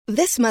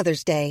This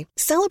Mother's Day,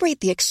 celebrate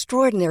the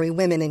extraordinary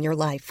women in your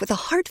life with a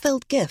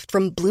heartfelt gift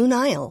from Blue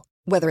Nile.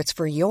 Whether it's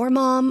for your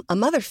mom, a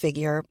mother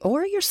figure,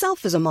 or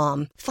yourself as a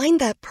mom, find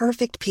that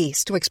perfect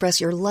piece to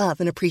express your love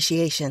and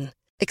appreciation.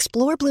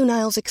 Explore Blue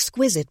Nile's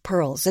exquisite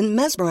pearls and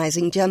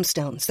mesmerizing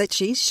gemstones that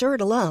she's sure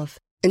to love.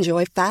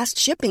 Enjoy fast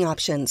shipping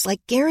options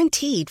like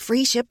guaranteed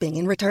free shipping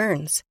and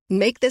returns.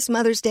 Make this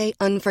Mother's Day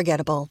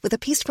unforgettable with a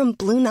piece from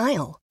Blue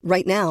Nile.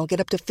 Right now, get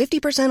up to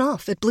 50%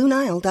 off at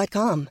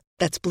BlueNile.com.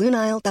 That's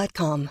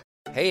BlueNile.com.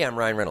 Hey, I'm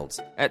Ryan Reynolds.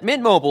 At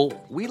Mint Mobile,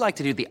 we like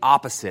to do the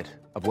opposite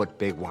of what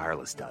Big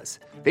Wireless does.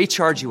 They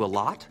charge you a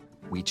lot,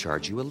 we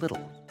charge you a little.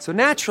 So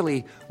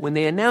naturally, when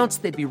they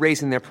announced they'd be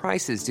raising their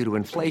prices due to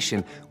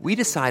inflation, we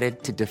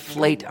decided to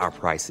deflate our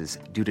prices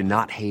due to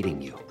not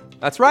hating you.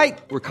 That's right.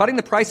 We're cutting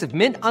the price of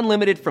Mint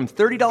Unlimited from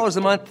 $30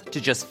 a month to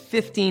just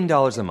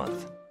 $15 a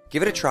month.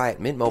 Give it a try at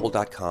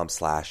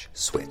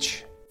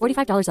mintmobile.com/switch.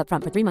 $45 up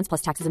front for 3 months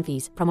plus taxes and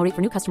fees. Promo rate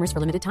for new customers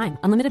for limited time.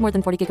 Unlimited more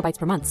than 40 gigabytes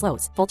per month.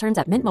 Slows full terms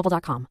at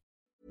mintmobile.com.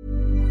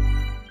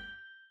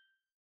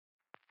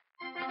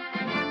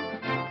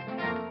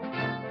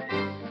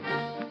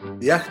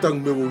 The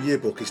Achtung Millwall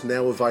Yearbook is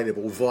now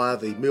available via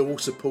the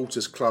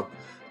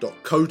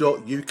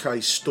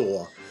millwallsupportersclub.co.uk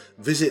store.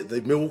 Visit the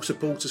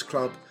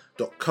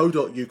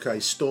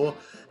millwallsupportersclub.co.uk store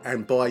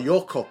and buy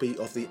your copy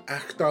of the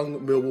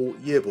Achtung Millwall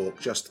Yearbook,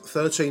 just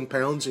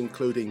 £13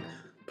 including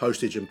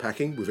postage and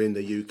packing within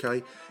the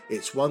UK.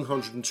 It's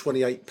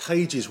 128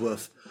 pages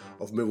worth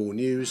of Millwall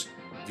news,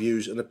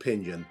 views and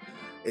opinion.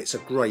 It's a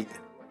great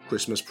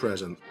Christmas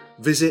present.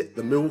 Visit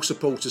the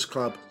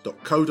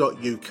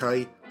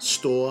millwallsupportersclub.co.uk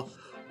store.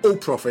 All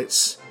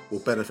profits will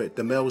benefit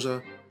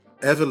Demelza,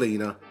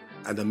 Evelina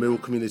and the Millwall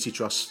Community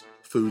Trust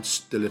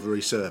Foods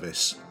Delivery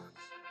Service.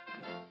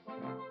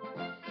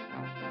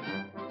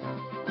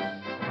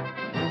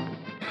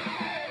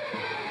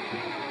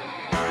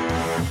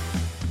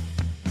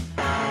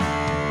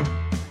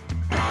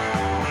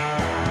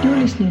 You're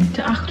listening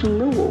to Achtung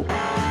Millwall,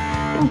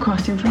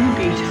 broadcasting from the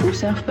beautiful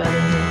South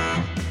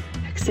Birmingham.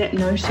 Accept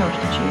no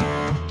substitute.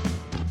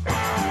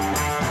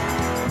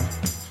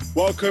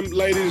 Welcome,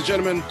 ladies and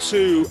gentlemen,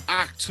 to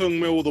Achtung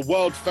Millwall, the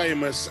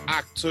world-famous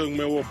Achtung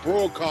Millwall,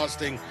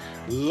 broadcasting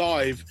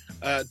live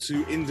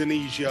to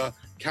Indonesia,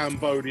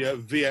 Cambodia,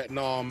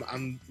 Vietnam,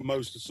 and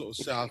most of sort of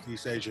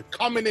Southeast Asia.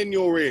 Coming in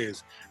your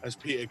ears, as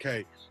Peter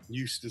Kay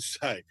used to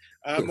say.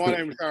 My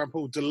name is Aaron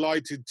Paul,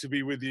 delighted to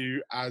be with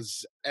you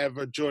as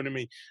ever. Joining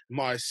me,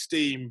 my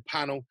esteemed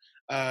panel.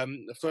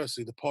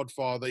 Firstly, the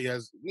podfather, he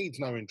needs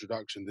no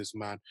introduction, this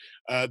man.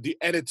 The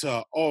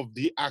editor of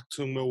the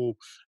Achtung Millwall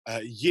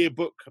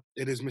yearbook,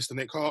 it is Mr.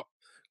 Nick Hart.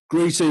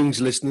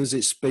 Greetings, listeners.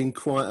 It's been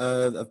quite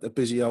a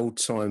busy old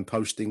time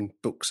posting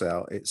books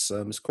out. It's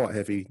quite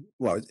heavy.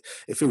 Well,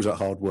 it feels like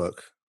hard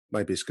work.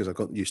 Maybe it's because I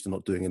got used to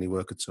not doing any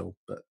work at all.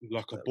 But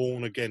like a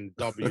born-again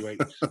WH.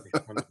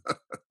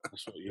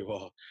 That's what you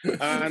are.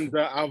 And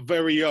our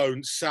very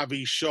own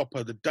savvy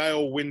shopper, the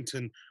Dale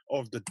Winton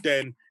of the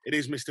Den, it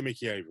is Mr.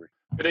 Mickey Avery.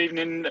 Good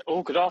evening,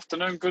 or good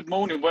afternoon, good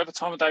morning, whatever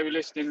time of day we're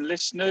listening,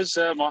 listeners.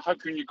 I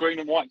hope you're in your green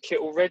and white kit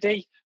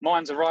already.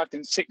 Mine's arrived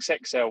in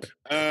 6XL.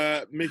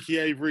 Mickey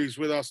Avery's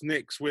with us,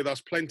 Nick's with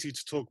us. Plenty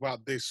to talk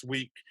about this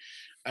week.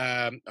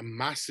 A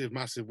massive,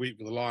 massive week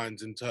for the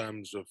Lions in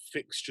terms of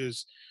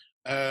fixtures.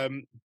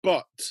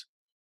 But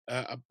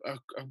a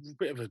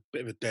bit of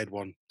a dead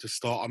one to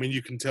start. I mean,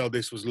 you can tell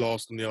this was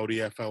last on the old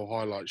EFL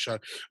highlight show.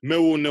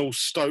 Millwall 0,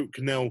 Stoke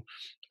 0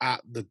 at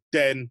the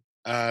Den.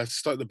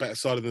 Stoke the better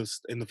side of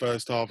this in the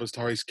first half as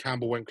Tyrese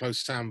Campbell went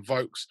close. Sam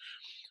Vokes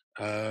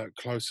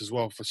close as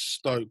well for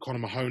Stoke. Conor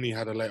Mahoney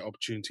had a late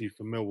opportunity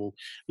for Millwall.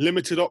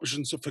 Limited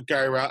options for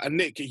Gary Rowett. And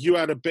Nick, you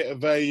had a bit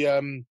of I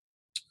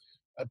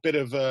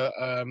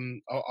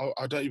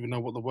don't even know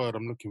what the word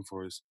I'm looking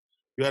for is.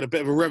 You had a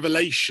bit of a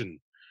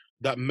revelation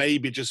that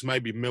maybe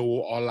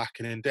Millwall are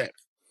lacking in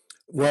depth.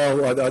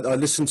 Well, I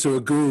listened to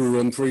a guru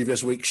on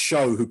previous week's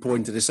show who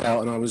pointed this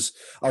out, and I was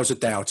a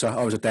doubter.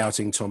 I was a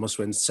doubting Thomas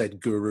when said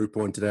guru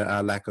pointed out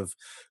our lack of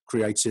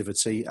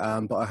creativity.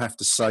 But I have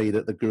to say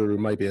that the guru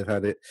maybe have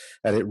had it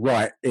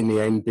right in the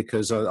end,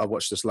 because I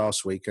watched this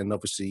last week, and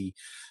obviously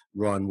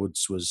Ryan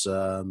Woods was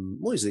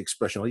what is the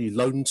expression? Are you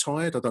lone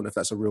tired? I don't know if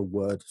that's a real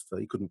word.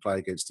 He couldn't play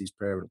against his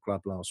parent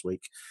club last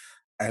week.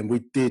 And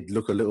we did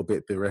look a little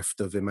bit bereft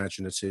of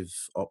imaginative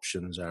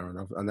options,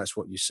 Aaron, and that's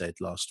what you said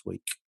last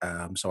week.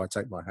 So I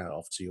take my hat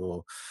off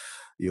to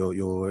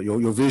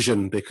your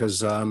vision,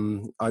 because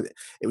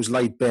it was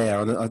laid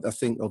bare, and I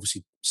think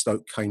obviously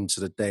Stoke came to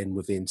the Den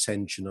with the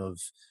intention of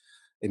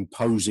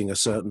imposing a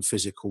certain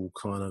physical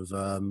kind of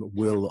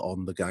will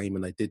on the game,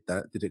 and they did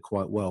it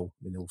quite well.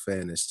 In all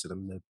fairness to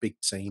them, they're a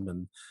big team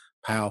and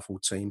powerful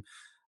team.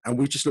 And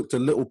we just looked a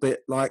little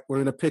bit like we're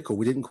in a pickle.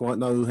 We didn't quite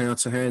know how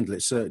to handle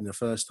it, certainly in the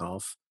first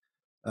half.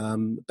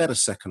 Better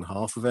second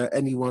half without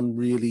anyone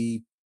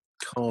really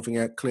carving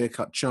out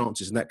clear-cut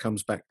chances. And that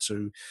comes back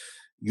to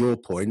your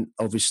point.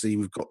 Obviously,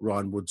 we've got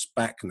Ryan Woods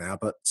back now,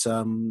 but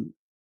from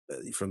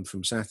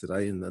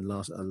Saturday and the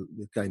last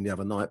game the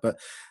other night. But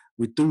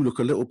we do look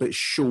a little bit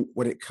short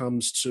when it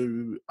comes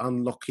to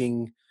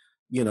unlocking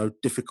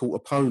difficult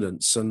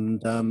opponents,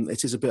 and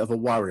it is a bit of a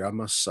worry, I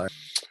must say.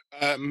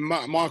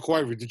 Michael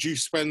Avery, did you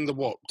spend the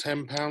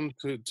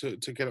 £10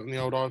 to get it on the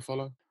old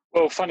iFollow?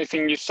 Well, funny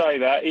thing you say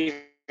that.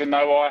 Even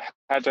though I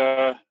had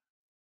the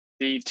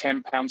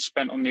 £10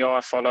 spent on the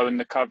iFollow, and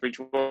the coverage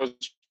was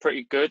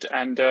pretty good,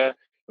 and it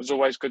was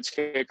always good to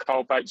hear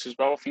Carl Bates as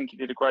well. I think he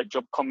did a great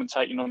job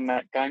commentating on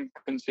that game,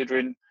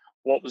 considering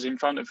what was in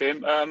front of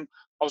him. I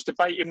was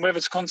debating whether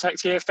to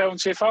contact EFL and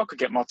see if I could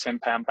get my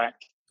 £10 back,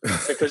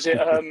 because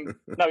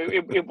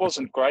it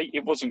wasn't great.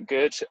 It wasn't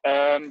good.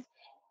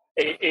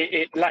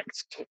 It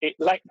lacked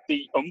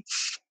the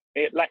oomph.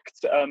 It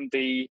lacked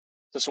the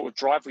sort of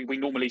drive we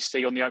normally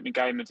see on the opening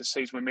game of the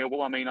season with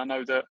Millwall. I mean, I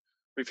know that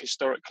we've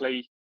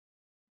historically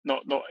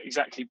not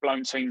exactly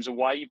blown teams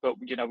away, but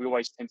we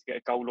always tend to get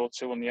a goal or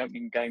two on the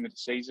opening game of the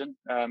season.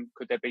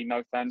 Could there be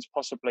no fans?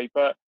 Possibly,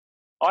 but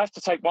I have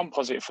to take one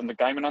positive from the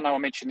game, and I know I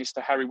mentioned this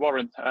to Harry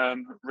Warren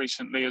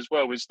recently as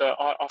well, is that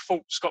I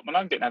thought Scott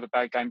Malone didn't have a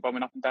bad game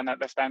bombing up and down that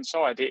left-hand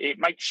side. It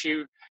makes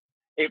you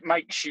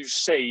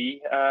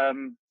see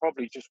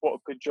probably just what a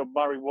good job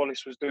Murray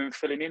Wallace was doing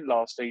filling in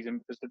last season,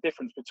 because the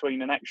difference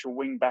between an actual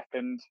wing-back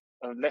and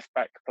a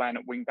left-back playing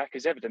at wing-back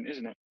is evident,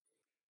 isn't it?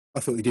 I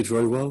thought he did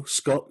very well,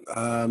 Scott.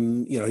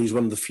 He's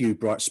one of the few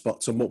bright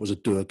spots on what was a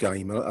doer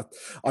game.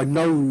 I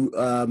know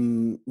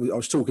I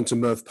was talking to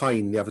Merv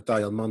Payne the other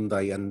day on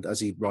Monday, and as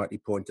he rightly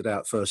pointed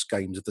out, first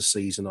games of the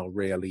season are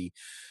rarely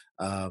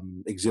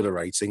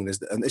exhilarating,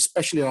 and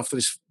especially after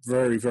this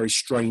very, very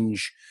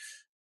strange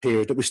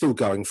period that we're still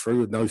going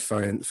through with no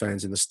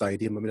fans in the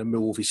stadium. I mean, a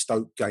Millwall v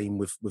Stoke game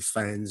with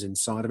fans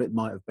inside of it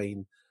might have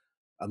been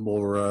a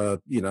more, a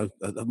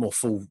more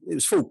full. It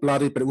was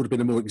full-blooded, but it would have been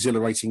a more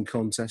exhilarating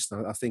contest.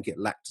 I think it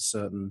lacked a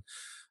certain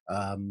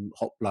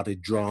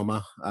hot-blooded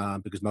drama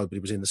because nobody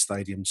was in the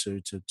stadium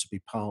to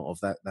be part of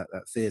that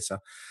theatre.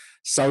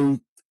 So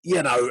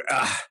I've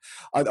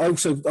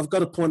got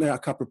to point out a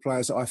couple of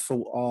players that I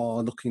thought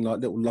are looking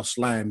like little lost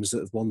lambs that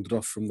have wandered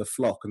off from the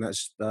flock, and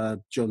that's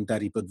John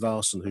Daddy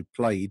Budvarsson, who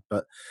played,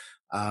 but.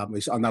 I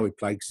know he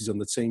played because he's on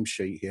the team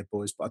sheet here,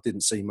 boys, but I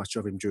didn't see much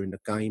of him during the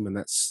game, and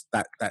that's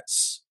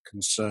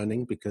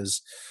concerning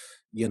because,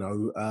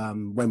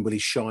 when will he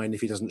shine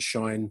if he doesn't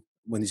shine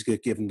when he's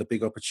given the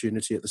big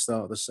opportunity at the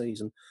start of the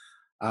season?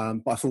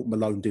 But I thought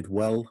Malone did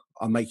well.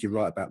 I make you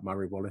right about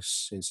Murray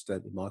Wallace,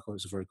 incidentally, Michael.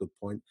 It's a very good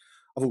point.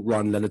 I thought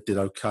Ryan Leonard did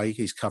okay.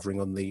 He's covering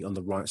on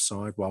the right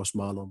side whilst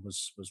Marlon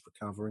was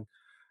recovering.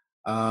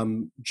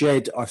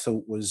 Jed, I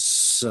thought,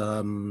 was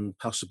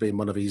possibly in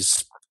one of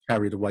his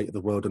carry the weight of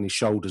the world on his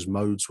shoulders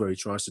modes where he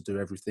tries to do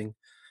everything,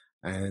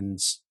 and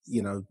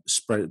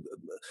spread,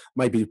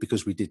 maybe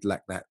because we did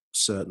lack that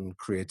certain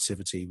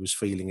creativity, he was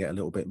feeling it a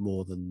little bit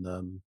more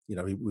than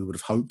we would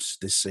have hoped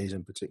this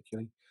season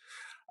particularly.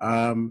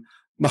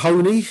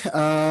 Mahoney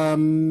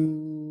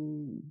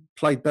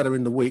played better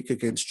in the week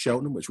against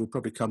Cheltenham, which we'll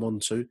probably come on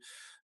to.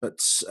 But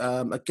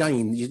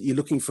again, you're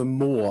looking for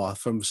more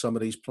from some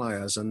of these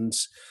players. And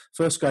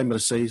first game of the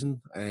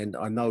season, and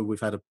I know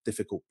we've had a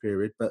difficult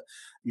period, but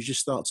you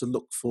just start to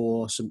look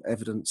for some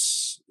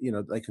evidence,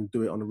 they can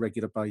do it on a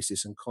regular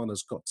basis. And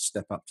Connor's got to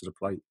step up to the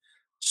plate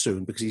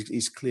soon because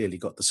he's clearly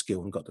got the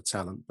skill and got the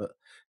talent, but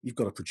you've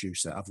got to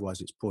produce that,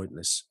 otherwise it's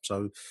pointless.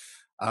 So.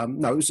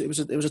 No, it was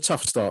a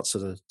tough start to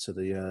the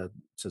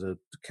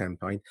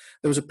campaign.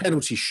 There was a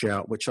penalty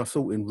shout which I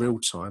thought in real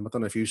time. I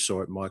don't know if you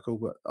saw it, Michael,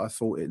 but I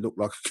thought it looked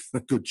like a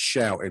good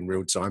shout in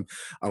real time.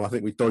 I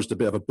think we dodged a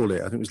bit of a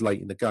bullet. I think it was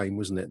late in the game,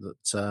 wasn't it, that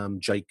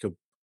Jacob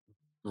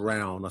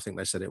Brown, I think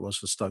they said it was,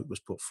 for Stoke, was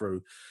put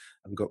through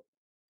and got,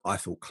 I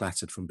thought,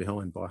 clattered from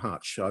behind by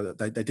Hutch.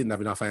 They didn't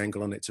have enough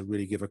angle on it to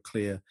really give a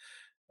clear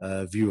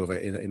view of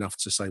it enough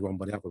to say one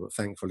by the other, but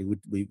thankfully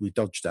we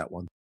dodged that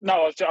one.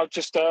 No, I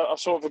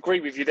sort of agree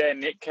with you there,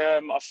 Nick.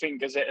 I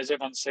think, as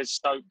everyone says,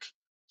 Stoke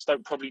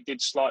probably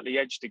did slightly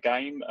edge the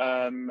game,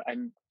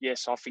 and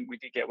yes, I think we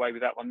did get away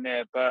with that one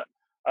there. But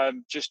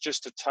just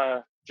to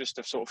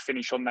sort of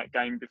finish on that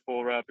game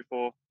before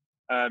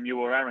you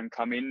or Aaron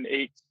come in,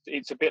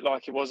 it's a bit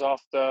like it was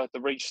after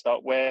the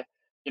restart, where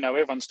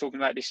everyone's talking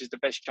about this is the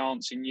best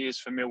chance in years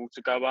for Millwall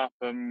to go up.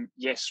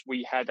 Yes,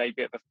 we had a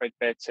bit of a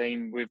threadbare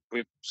team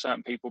with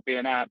certain people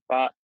being out,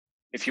 but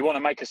if you want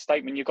to make a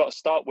statement, you've got to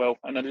start well.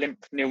 And a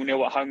limp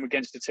 0-0 at home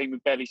against a team who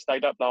barely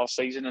stayed up last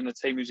season and a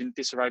team who's in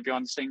disarray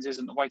behind the scenes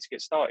isn't the way to get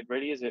started,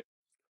 really, is it?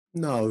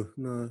 No.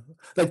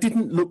 They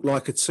didn't look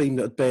like a team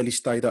that had barely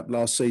stayed up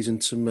last season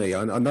to me.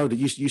 I know that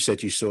you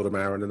said you saw them,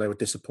 Aaron, and they were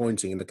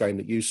disappointing in the game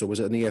that you saw. Was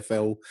it an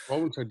EFL? I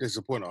wouldn't say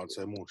disappointing, I'd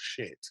say more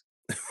shit.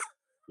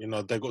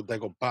 They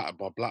got battered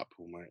by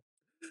Blackpool, mate.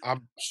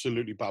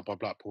 Absolutely battered by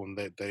Blackpool, and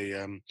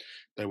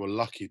they were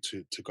lucky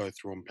to go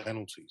through on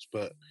penalties,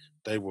 but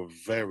they were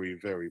very,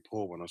 very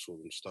poor when I saw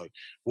them Stoke.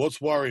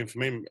 What's worrying for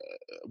me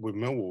with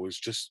Millwall is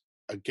just,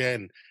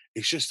 again,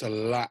 it's just a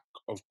lack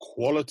of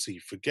quality.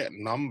 Forget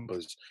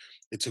numbers.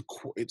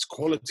 It's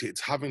quality.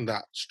 It's having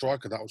that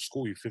striker that will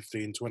score you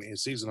 15, 20 a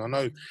season. I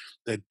know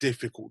they're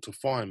difficult to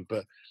find,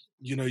 but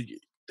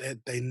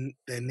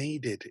they're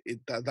needed.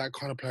 That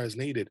kind of player is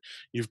needed.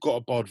 You've got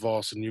a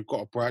Bodvarsson and you've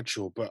got a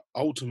Bradshaw, but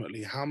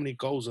ultimately, how many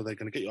goals are they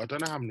going to get you? I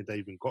don't know how many they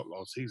even got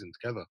last season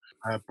together.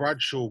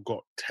 Bradshaw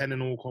got 10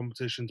 in all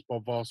competitions.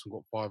 Bodvarsson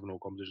got 5 in all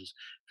competitions.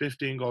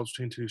 15 goals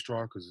between 2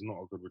 strikers is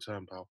not a good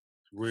return, pal.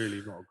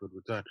 Really not a good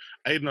return.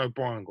 Aidan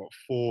O'Brien got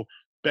 4.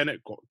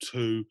 Bennett got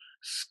 2.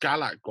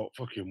 Scalak got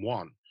fucking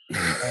 1.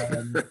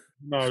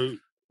 No,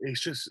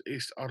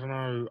 I don't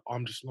know.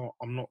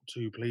 I'm not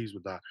too pleased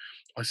with that.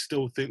 I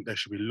still think they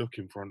should be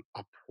looking for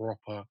a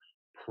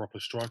proper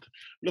striker.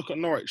 Look at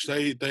Norwich.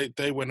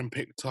 They went and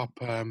picked up.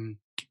 They've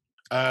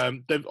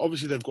got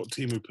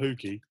Timu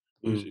Pukki.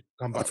 I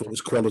thought it was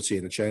quality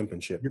in the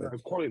Championship.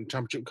 Quality in the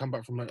Championship, come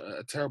back from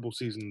a terrible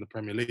season in the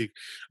Premier League.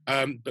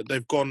 But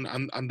they've gone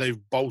and they've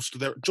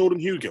bolstered their Jordan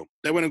Hugill.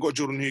 They went and got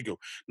Jordan Hugill.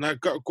 Now,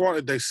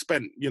 granted, they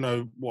spent,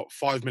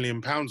 £5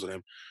 million on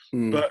him.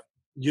 But,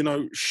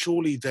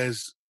 surely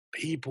there's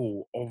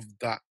people of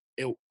that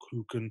ilk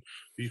who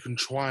you can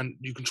try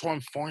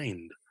and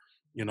find,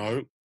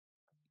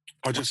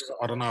 I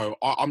don't know.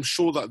 I'm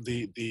sure that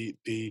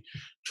the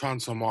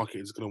transfer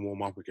market is going to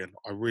warm up again.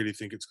 I really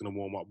think it's going to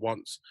warm up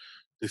once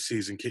this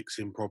season kicks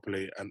in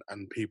properly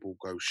and people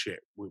go,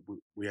 shit,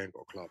 we ain't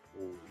got a club,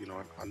 or,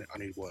 I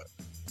need work.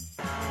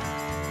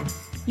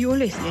 You're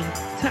listening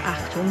to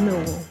Achtung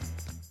Millwall.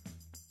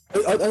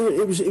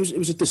 It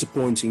was a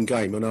disappointing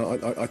game, and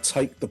I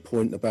take the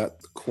point about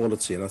the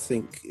quality, and I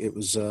think it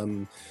was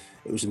an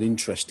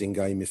interesting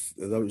game.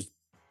 Though it was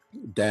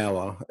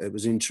dour, it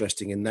was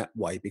interesting in that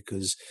way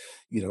because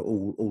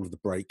all of the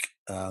break,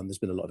 there's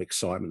been a lot of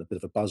excitement, a bit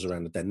of a buzz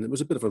around the Den, and it was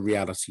a bit of a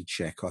reality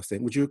check. I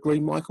think. Would you agree,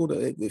 Michael?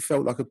 That it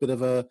felt like a bit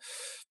of a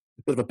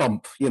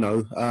bump.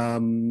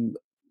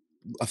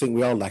 I think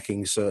we are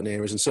lacking certain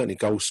areas, and certainly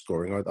goal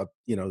scoring.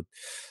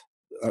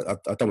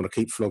 I don't want to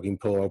keep flogging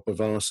poor old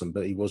Bodvarsson,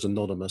 but he was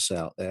anonymous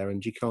out there,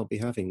 and you can't be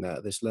having that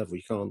at this level.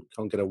 You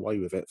can't get away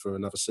with it for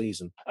another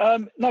season.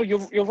 No,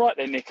 you're right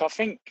there, Nick. I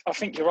think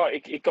you're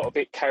right. It got a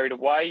bit carried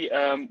away.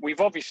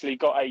 We've obviously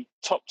got a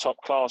top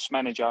class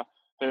manager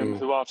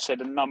who I've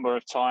said a number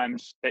of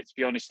times. Let's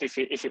be honest, if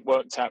it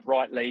worked out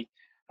rightly,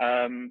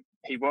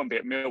 he won't be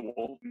at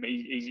Millwall.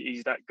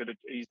 He's that good.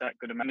 He's that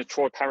good a man. The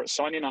Troy Parrott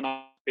signing, and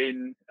I've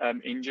been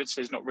injured,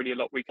 so there's not really a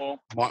lot we can.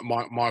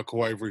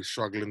 Michael Avery's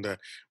struggling there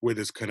with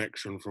his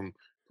connection from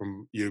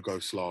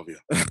Yugoslavia.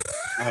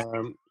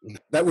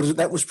 That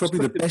was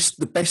probably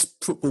the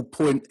best football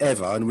point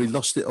ever, and we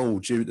lost it all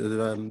due to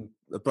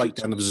the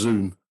breakdown of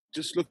Zoom.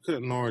 Just look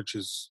at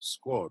Norwich's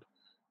squad;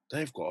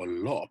 they've got a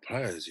lot of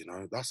players.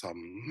 That's a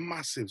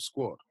massive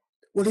squad.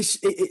 Well,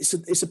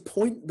 it's a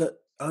point that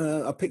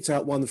I picked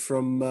out one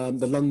from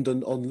the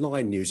London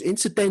Online News.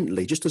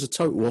 Incidentally, just as a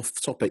total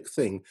off-topic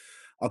thing,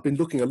 I've been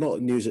looking a lot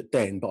at news at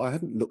Den, but I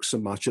haven't looked so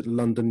much at the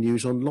London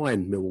News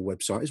Online Millwall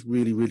website. It's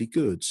really, really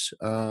good.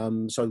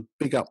 So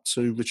big up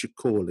to Richard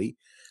Corley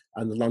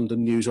and the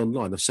London News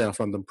Online, the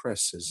South London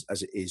Press,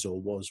 as it is or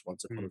was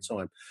once upon a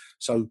time.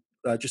 So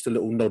just a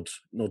little nod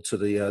to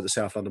the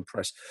South London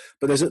Press.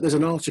 But there's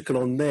an article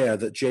on there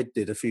that Jed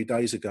did a few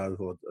days ago,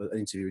 or an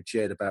interview with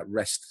Jed about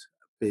rest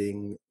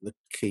being the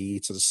key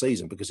to the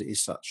season because it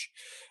is such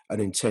an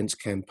intense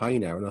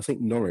campaign now. And I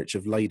think Norwich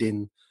have laid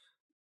in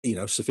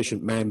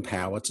sufficient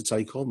manpower to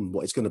take on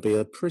what is going to be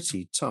a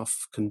pretty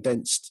tough,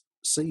 condensed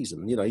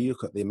season. You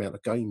look at the amount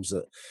of games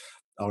that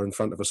are in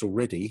front of us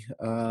already.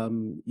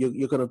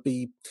 You're going to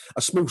be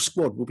a small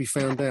squad will be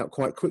found out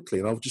quite quickly,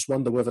 and I just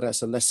wonder whether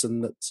that's a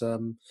lesson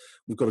that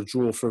we've got to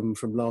draw from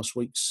last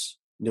week's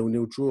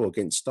 0-0 draw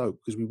against Stoke,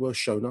 because we were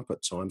shown up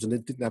at times and they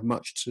didn't have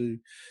much to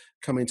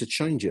come in to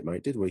change it,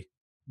 mate, did we?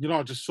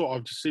 I've just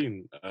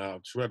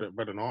read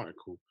an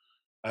article.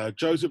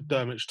 Joseph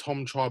Dermich,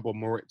 Tom Tribal,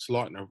 Moritz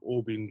Leitner have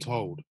all been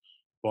told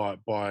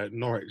by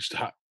Norwich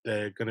that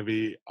they're going to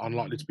be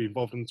unlikely to be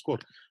involved in the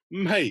squad.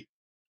 Mate,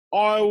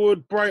 I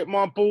would break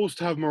my balls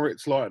to have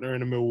Moritz Leitner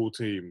in a Millwall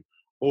team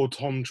or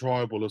Tom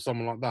Tribal or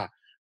someone like that.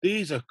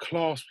 These are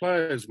class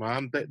players,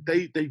 man.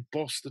 They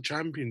bossed the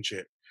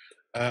Championship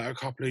a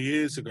couple of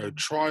years ago.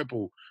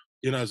 Tribal,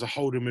 as a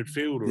holding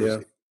midfielder,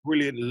 is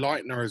brilliant.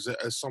 Leitner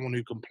as someone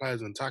who can play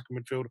as an attacking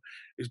midfielder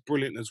is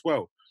brilliant as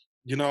well.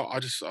 I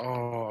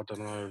don't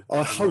know.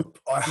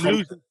 I'm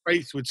losing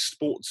faith with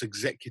sports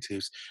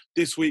executives.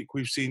 This week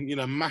we've seen,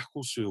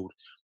 Macclesfield,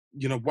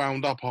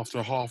 wound up after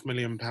a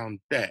 £500,000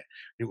 debt.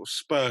 You've got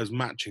Spurs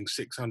matching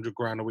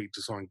 $600,000 a week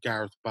to sign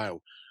Gareth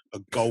Bale, a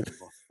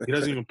golfer. He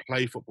doesn't even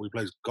play football; he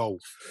plays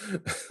golf.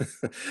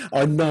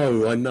 I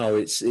know.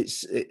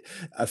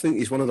 I think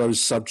it's one of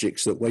those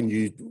subjects that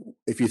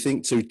if you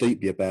think too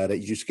deeply about it,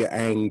 you just get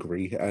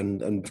angry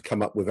and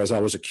come up with, as I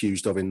was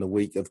accused of in the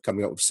week, of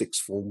coming up with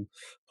sixth form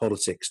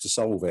politics to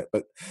solve it.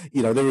 But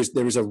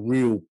there is a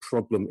real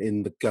problem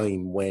in the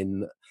game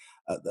when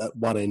at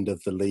one end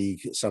of the league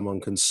someone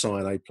can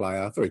sign a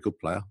player, a very good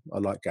player, I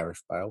like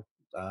Gareth Bale,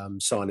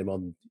 sign him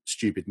on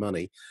stupid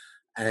money.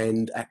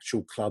 And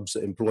actual clubs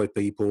that employ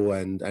people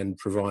and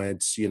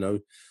provides,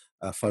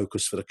 a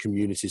focus for the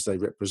communities they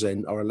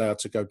represent are allowed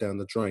to go down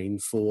the drain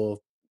for,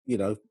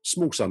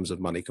 small sums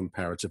of money,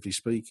 comparatively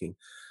speaking.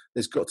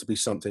 there's got to be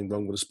something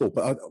wrong with the sport.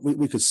 But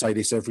we could say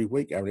this every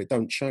week, Aaron. It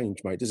don't change,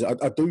 mate, does it?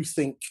 I do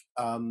think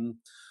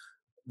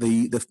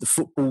the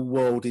football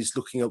world is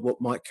looking at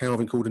what Mike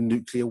Calvin called a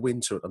nuclear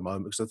winter at the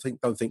moment, because I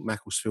don't think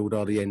Macclesfield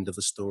are the end of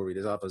the story.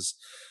 There's others.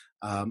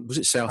 Was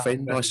it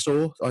Southend? I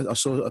saw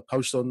a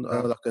post on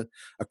like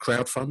a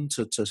crowdfund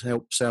to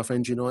help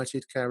Southend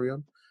United carry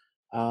on.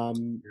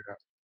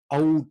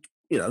 Old,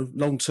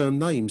 long-term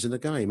names in the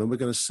game, and we're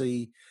going to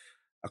see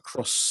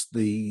across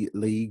the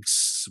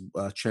leagues,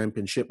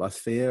 Championship, I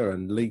fear,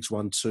 and Leagues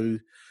 1, 2,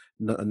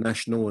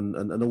 National,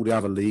 and all the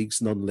other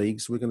leagues,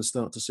 non-leagues, we're going to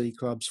start to see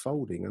clubs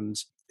folding, and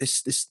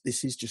this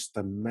is just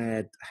a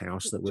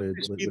madhouse that we're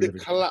the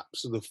living.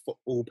 Collapse of the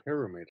football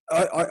pyramid.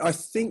 I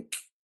think.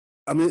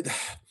 I mean,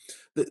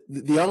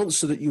 the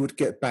answer that you would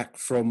get back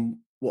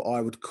from what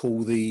I would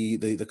call the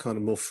kind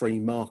of more free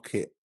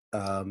market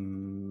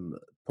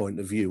point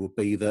of view would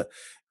be that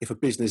if a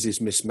business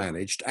is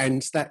mismanaged,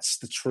 and that's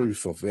the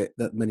truth of it,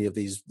 that many of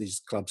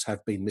these clubs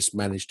have been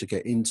mismanaged to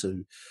get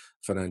into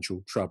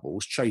financial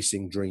troubles,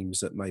 chasing dreams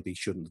that maybe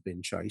shouldn't have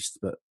been chased,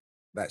 but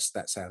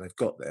that's how they've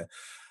got there.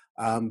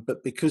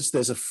 But because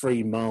there's a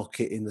free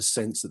market in the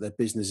sense that they're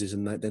businesses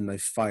and then they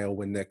fail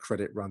when their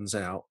credit runs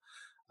out,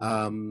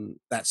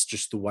 that's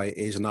just the way it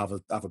is, and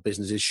other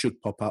businesses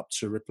should pop up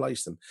to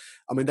replace them.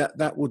 I mean,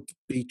 that would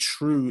be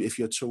true if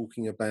you're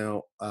talking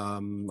about I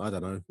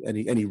don't know,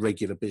 any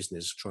regular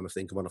business. Trying to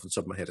think of one off the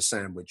top of my head, a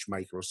sandwich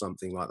maker or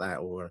something like that,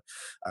 or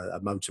a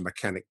motor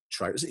mechanic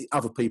trade.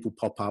 Other people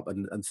pop up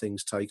and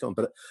things take on,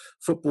 but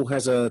football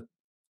has a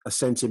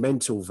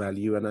sentimental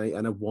value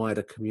and a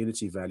wider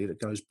community value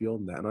that goes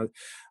beyond that. And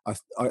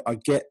I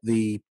get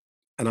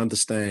and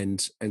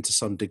understand, and to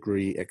some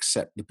degree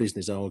accept the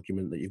business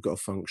argument that you've got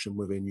to function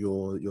within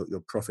your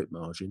profit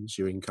margins.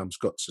 Your income's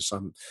got to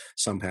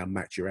somehow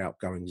match your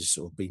outgoings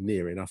or be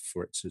near enough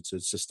for it to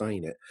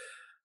sustain it.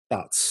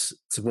 But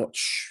to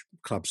watch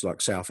clubs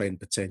like Southend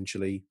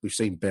potentially, we've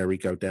seen Bury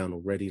go down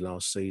already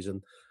last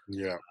season.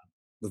 Yeah.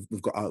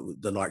 We've got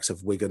the likes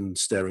of Wigan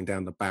staring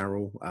down the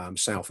barrel.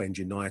 Southend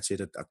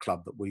United, a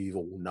club that we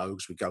all know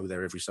because we go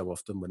there every so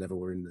often whenever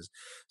we're in the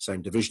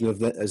same division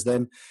as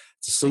them.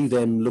 To see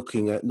them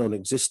looking at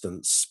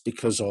non-existence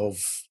because of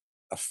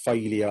a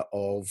failure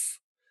of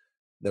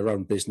their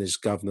own business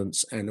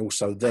governance, and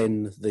also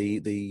then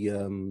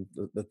the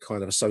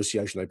kind of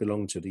association they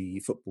belong to, the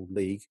Football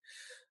League,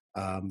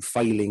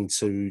 failing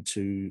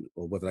to,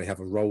 or whether they have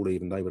a role,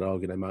 even they would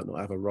argue they might not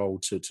have a role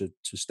to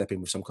step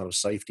in with some kind of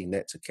safety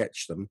net to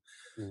catch them.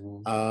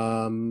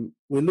 Mm-hmm.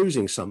 We're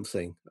losing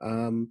something.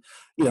 Some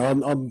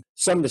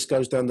of this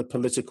goes down the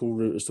political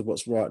route as to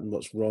what's right and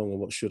what's wrong and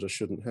what should or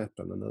shouldn't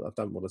happen. And I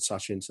don't want to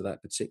touch into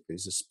that particularly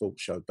as a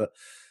sports show, but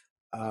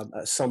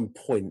at some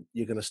point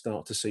you're going to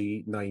start to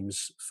see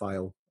names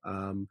fail.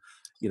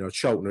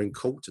 Charlton are in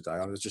court today.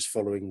 I was just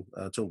talking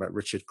about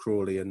Richard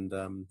Crawley and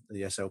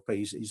the SLP.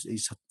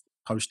 He's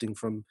posting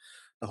from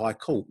the High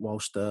Court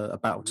whilst a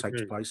battle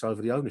takes place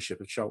over the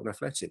ownership of Charlton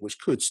Athletic, which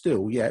could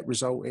still yet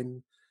result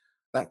in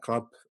that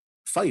club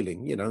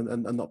failing,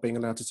 and not being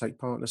allowed to take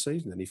part in the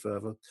season any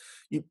further.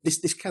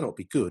 This cannot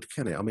be good,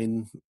 can it? I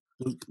mean,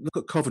 look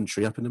at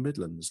Coventry up in the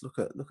Midlands. Look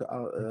at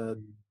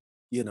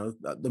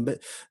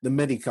the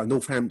many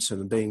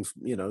Northampton and being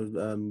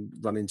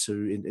run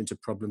into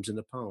problems in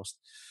the past.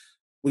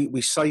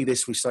 We say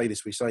this,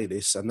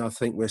 and I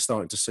think we're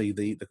starting to see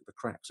the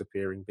cracks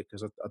appearing,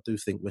 because I do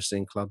think we're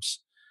seeing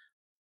clubs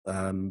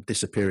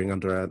disappearing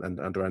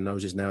under our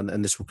noses now,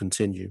 and this will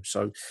continue.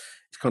 So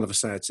it's kind of a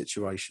sad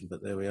situation,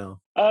 but there we are.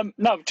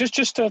 No,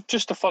 just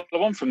to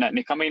follow on from that,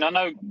 Nick. I mean, I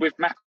know with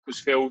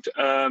Macclesfield,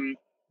 you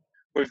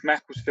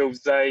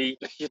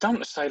don't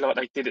want to say like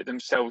they did it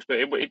themselves, but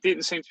it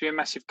didn't seem to be a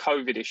massive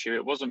COVID issue.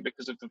 It wasn't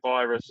because of the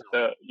virus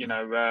that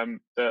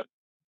that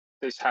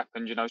this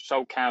happened.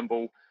 Sol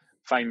Campbell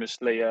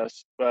famously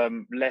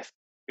left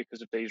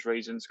because of these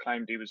reasons,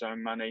 claimed he was owed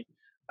money,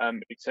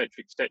 etc.,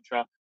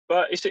 etc.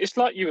 But it's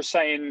like you were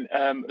saying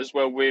as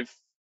well, with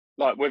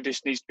like whether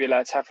this needs to be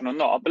allowed to happen or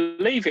not. I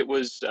believe it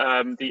was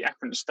the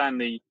Accrington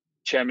Stanley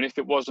chairman. If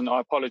it wasn't,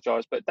 I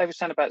apologise. But they were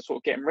saying about sort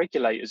of getting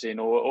regulators in,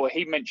 or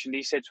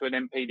he said to an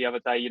MP the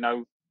other day,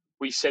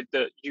 we said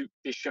that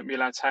this shouldn't be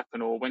allowed to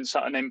happen. Or when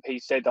an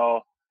MP said,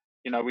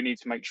 we need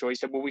to make sure. He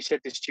said, well, we said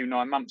this to you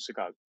 9 months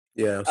ago.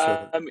 Yeah,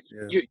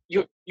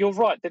 you're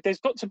right. That there's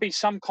got to be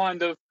some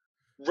kind of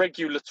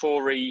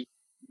regulatory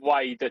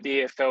way that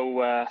the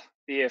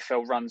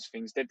EFL runs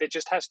things. There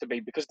just has to be,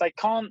 because they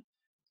can't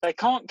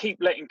keep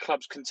letting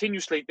clubs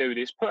continuously do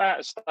this, put out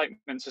a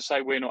statement to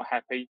say we're not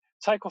happy,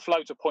 take off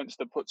loads of points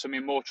that puts them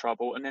in more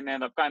trouble, and then they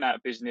end up going out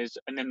of business,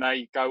 and then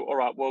they go, all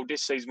right, well,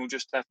 this season we'll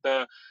just have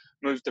to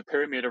move the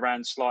pyramid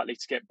around slightly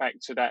to get back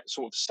to that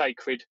sort of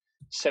sacred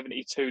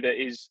 72 that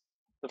is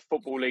the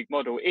Football League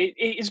model. It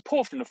is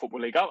poor from the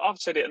Football League. I've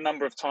said it a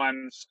number of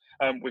times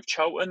with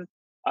Charlton.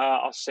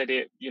 I've said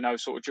it,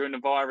 sort of during the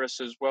virus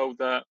as well,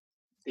 that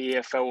the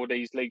EFL or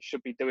these leagues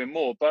should be doing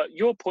more. But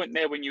your point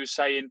there when you were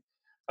saying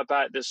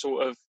about the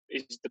sort of,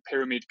 is the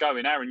pyramid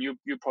going? Aaron, you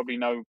probably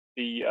know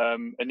the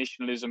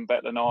initialism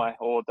better than I,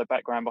 or the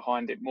background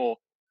behind it more.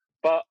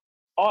 But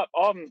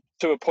I'm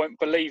to a point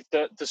believe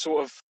that the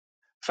sort of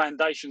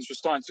foundations were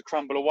starting to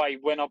crumble away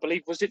when I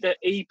believe, was it the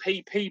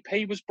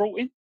EPPP was brought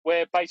in,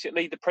 where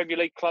basically the Premier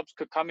League clubs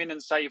could come in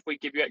and say, if we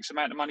give you X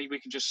amount of money, we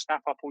can just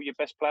snap up all your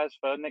best players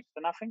for next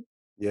to nothing.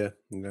 Yeah,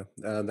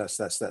 that's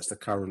the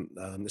current.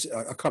 I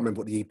can't remember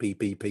what the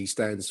EPPP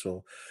stands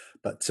for,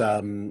 but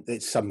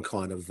it's some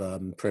kind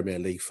of Premier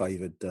League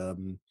favoured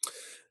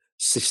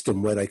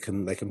system where they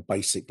can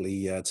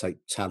basically take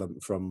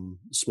talent from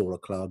smaller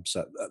clubs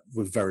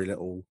with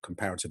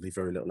comparatively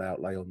very little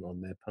outlay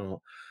on their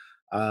part.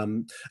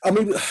 I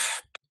mean,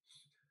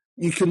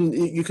 you can.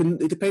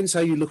 It depends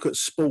how you look at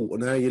sport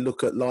and how you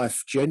look at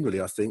life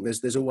generally. I think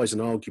there's always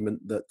an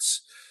argument that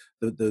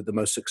the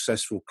most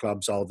successful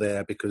clubs are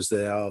there because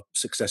they are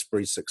success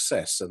breeds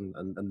success,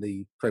 and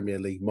the Premier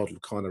League model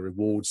kind of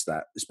rewards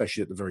that,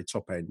 especially at the very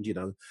top end. You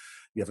know,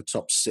 you have a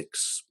top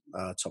 6,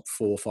 top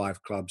 4 or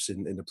 5 clubs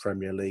in the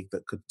Premier League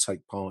that could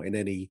take part in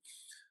any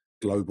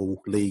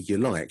global league you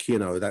like. You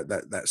know,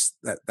 that's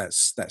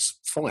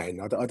fine.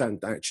 I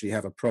don't actually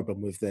have a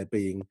problem with there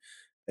being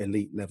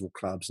elite level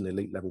clubs and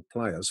elite level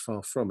players.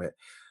 Far from it.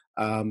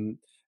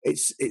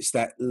 It's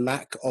that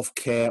lack of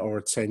care or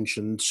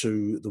attention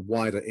to the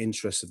wider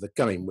interests of the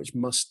game, which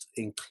must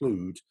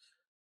include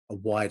a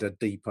wider,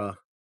 deeper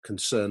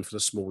concern for the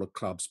smaller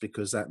clubs,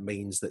 because that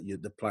means that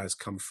the players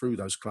come through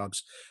those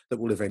clubs that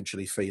will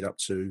eventually feed up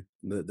to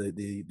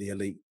the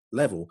elite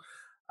level.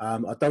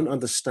 I don't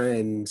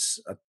understand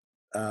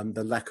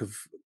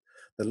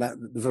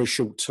the very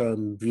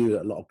short-term view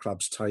that a lot of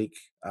clubs take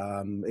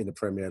in the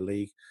Premier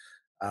League.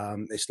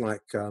 It's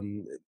like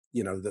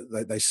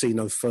they see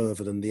no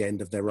further than the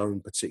end of their own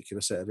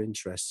particular set of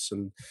interests,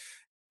 and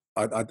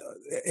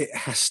it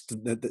has to,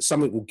 that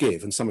something will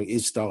give, and something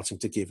is starting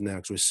to give now,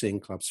 because we're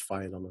seeing clubs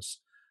fail on us.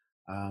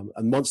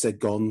 And once they're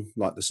gone,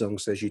 like the song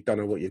says, you don't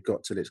know what you've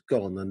got till it's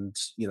gone. And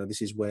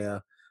this is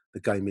where the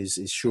game is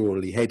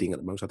surely heading at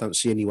the moment. I don't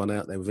see anyone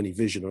out there with any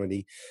vision or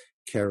any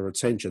care or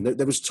attention.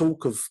 There was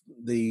talk of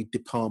the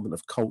Department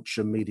of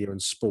Culture, Media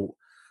and Sport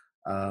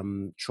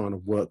trying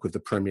to work with the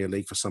Premier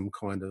League for some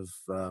kind of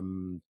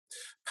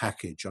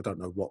package. I don't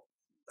know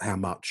how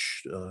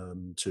much,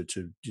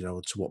 to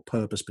what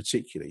purpose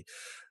particularly.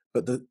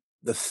 But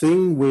the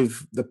thing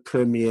with the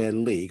Premier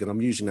League, and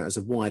I'm using that as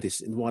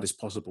in the widest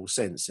possible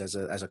sense, as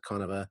a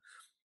kind of a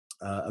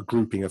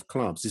grouping of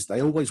clubs, is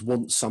they always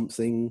want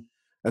something.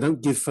 They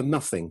don't give for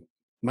nothing.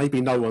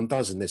 Maybe no one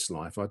does in this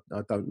life. I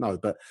don't know,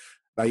 but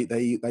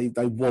they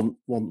want,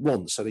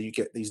 so that you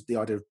get the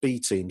idea of B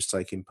teams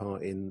taking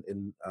part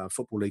in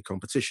football league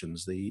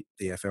competitions, the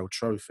EFL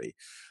Trophy.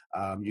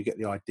 You get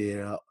the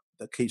idea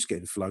that keeps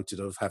getting floated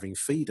of having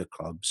feeder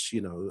clubs.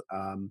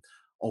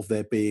 Of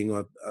there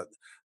being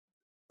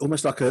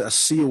almost like a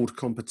sealed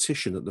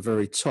competition at the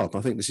very top.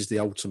 I think this is the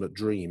ultimate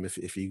dream,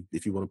 if you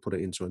want to put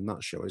it into a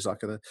nutshell. It's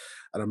like an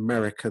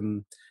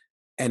American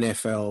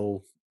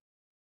NFL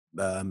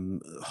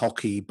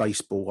hockey,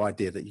 baseball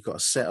idea that you've got a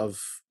set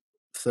of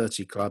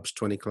 30 clubs,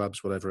 20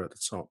 clubs, whatever, at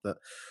the top that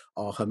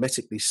are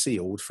hermetically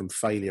sealed from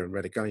failure and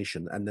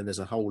relegation, and then there's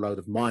a whole load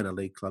of minor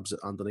league clubs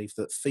underneath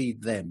that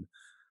feed them.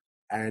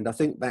 And I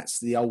think that's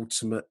the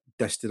ultimate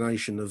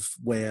destination of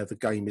where the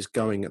game is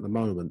going at the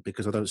moment,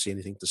 because I don't see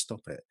anything to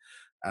stop it.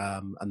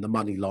 And the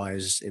money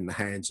lies in the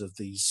hands of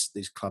these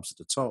clubs at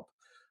the top,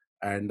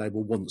 and they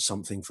will want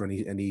something for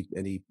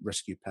any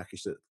rescue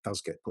package that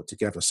does get put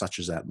together, such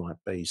as that might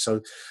be.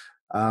 So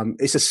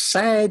it's a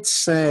sad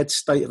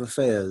state of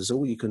affairs.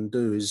 All you can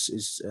do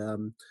is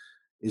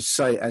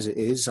say it as it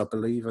is, I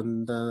believe,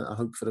 and I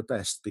hope for the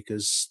best,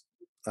 because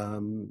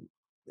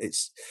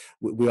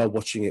we are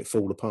watching it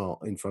fall apart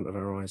in front of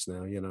our eyes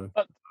now.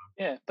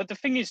 But the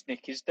thing is,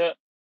 Nick, is that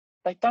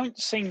they don't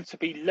seem to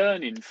be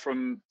learning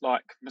from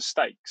like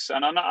mistakes.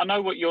 And I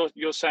know what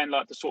you're saying.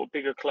 Like the sort of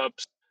bigger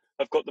clubs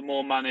have got the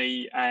more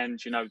money, and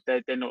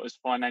they're not as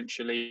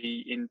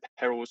financially in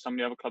peril as some of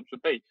the other clubs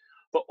would be.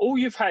 But all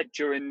you've had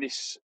during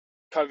this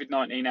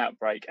COVID-19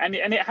 outbreak, and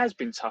it has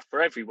been tough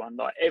for everyone,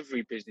 like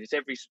every business,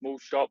 every small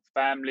shop,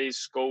 families,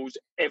 schools,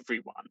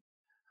 everyone.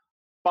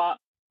 But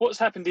what's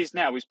happened is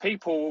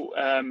people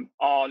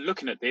are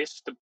looking at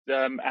this,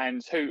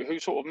 and who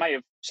sort of may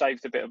have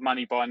saved a bit of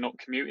money by not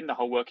commuting, the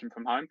whole working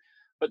from home.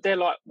 But they're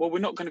like, well, we're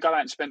not going to go out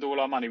and spend all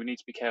our money. We need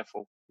to be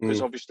careful,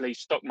 because obviously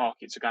stock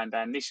markets are going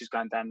down. This is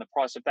going down. The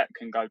price of that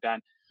can go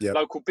down. Yep.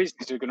 Local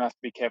businesses are going to have to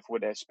be careful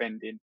with their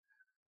spending.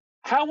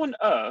 How on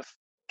earth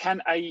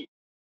can a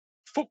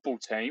football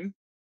team,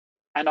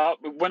 and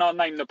when I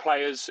name the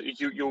players,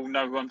 you'll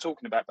know who I'm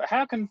talking about, but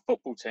how can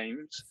football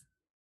teams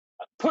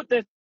put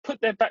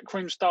their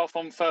backroom staff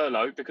on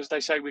furlough because they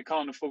say we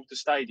can't afford the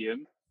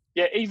stadium,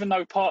 even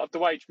though part of the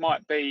wage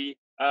might be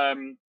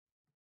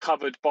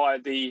covered by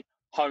the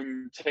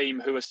home team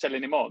who are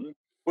selling him on,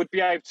 would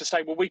be able to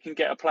say, well, we can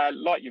get a player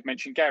like you've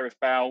mentioned, Gareth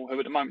Bale, who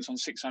at the moment's on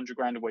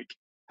 $600,000 a week.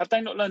 Have they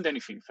not learned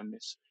anything from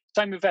this?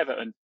 Same with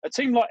Everton. A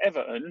team like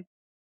Everton,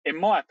 in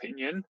my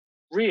opinion,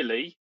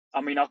 really,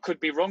 I mean, I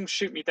could be wrong,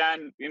 shoot me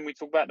down when we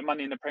talk about the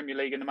money in the Premier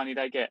League and the money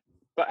they get.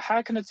 But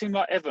how can a team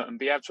like Everton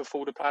be able to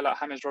afford a player like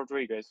James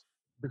Rodriguez?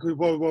 Because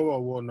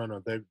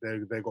no,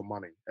 they got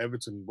money.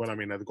 Everton, when I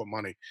mean they've got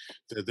money,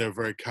 they're a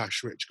very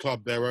cash-rich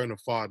club. Their owner,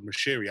 Fahad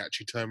Moshiri,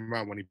 actually turned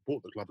around when he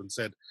bought the club and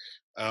said,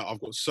 "I've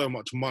got so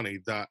much money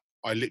that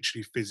I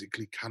literally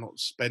physically cannot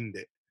spend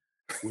it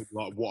with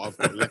like what I've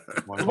got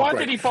left." Why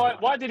did he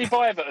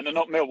buy Everton and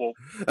not Millwall?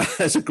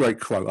 That's a great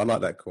quote. I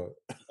like that quote.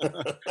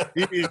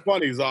 He's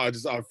funny. He's like,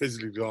 I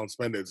physically can't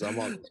spend it, so I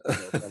might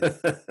spend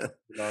it.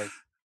 You know.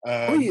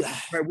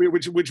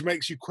 Which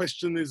makes you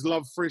question his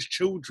love for his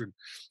children,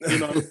 you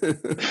know.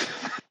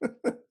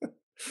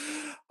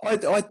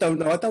 I don't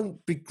know. I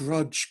don't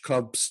begrudge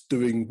clubs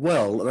doing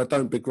well, and I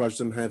don't begrudge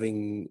them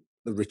having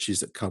the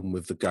riches that come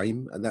with the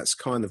game, and that's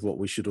kind of what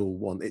we should all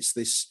want. It's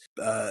this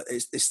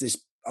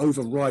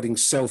overriding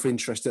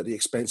self-interest at the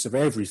expense of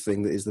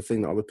everything that is the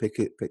thing that I would pick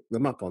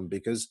them up on,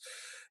 because,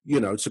 you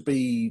know, to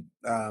be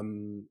at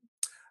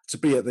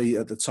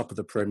the top of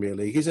the Premier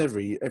League is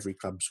every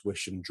club's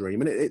wish and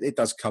dream, and it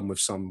does come with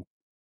some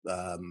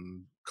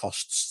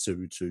costs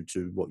to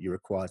what you're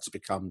required to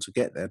become to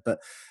get there. But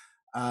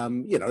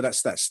you know,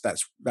 that's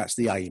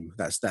the aim,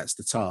 that's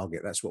the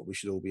target, that's what we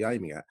should all be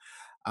aiming at.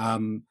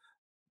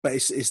 But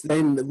it's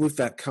then with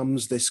that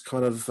comes this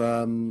kind of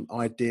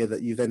idea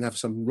that you then have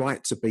some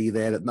right to be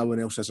there, that no one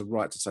else has a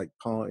right to take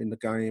part in the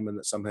game, and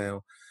that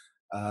somehow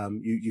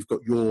you've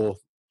got your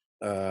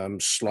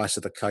slice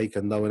of the cake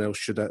and no one else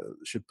should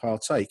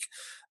partake.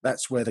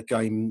 That's where the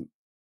game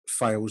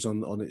fails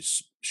on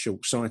its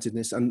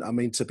short-sightedness. And I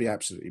mean, to be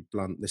absolutely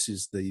blunt, this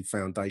is the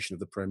foundation of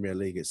the Premier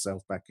League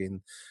itself back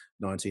in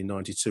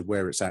 1992.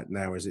 Where it's at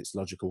now is its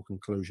logical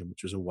conclusion,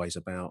 which was always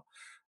about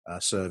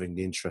serving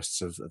the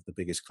interests of the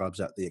biggest clubs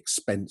at the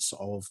expense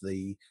of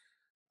the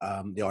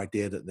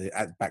idea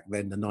that back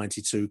then the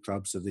 92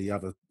 clubs of the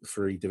other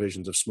three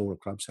divisions of smaller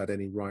clubs had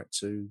any right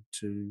to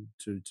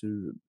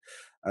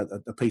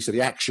a piece of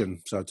the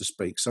action, so to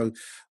speak. So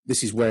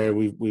this is where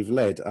we've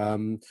led. I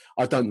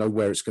don't know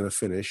where it's going to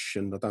finish,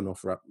 and I don't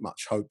offer up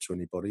much hope to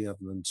anybody other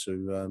than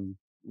to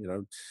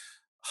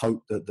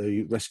hope that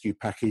the rescue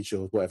package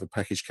or whatever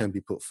package can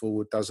be put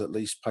forward does at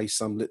least pay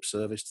some lip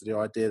service to the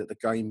idea that the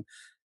game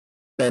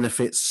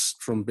benefits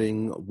from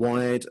being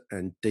wide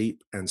and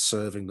deep and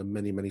serving the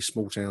many, many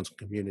small towns and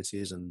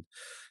communities and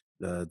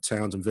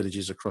towns and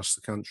villages across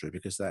the country,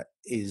 because there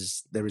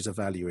is a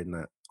value in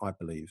that, I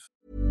believe.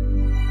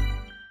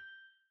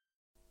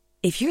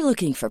 If you're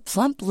looking for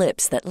plump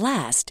lips that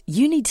last,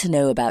 you need to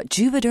know about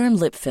Juvederm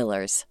lip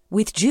fillers.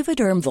 With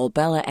Juvederm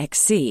Volbella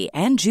XC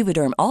and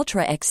Juvederm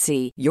Ultra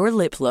XC, your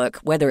lip look,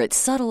 whether it's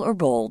subtle or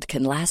bold,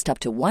 can last up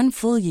to 1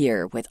 full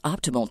year with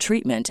optimal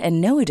treatment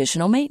and no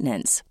additional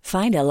maintenance.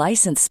 Find a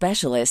licensed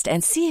specialist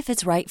and see if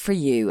it's right for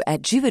you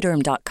at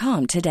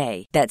Juvederm.com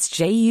today. That's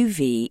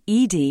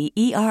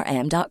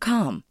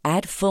JUVEDERM.com.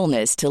 Add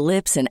fullness to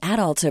lips in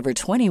adults over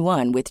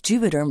 21 with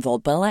Juvederm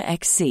Volbella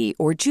XC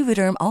or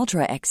Juvederm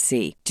Ultra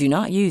XC. Do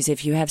not use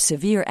if you have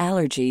severe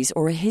allergies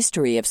or a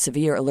history of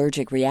severe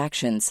allergic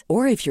reactions,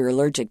 or if you're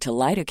allergic to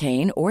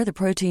lidocaine or the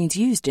proteins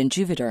used in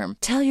Juvederm.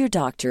 Tell your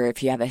doctor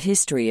if you have a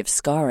history of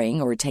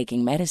scarring or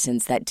taking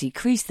medicines that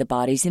decrease the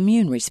body's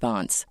immune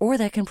response or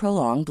that can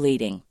prolong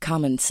bleeding.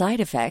 Common side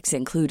effects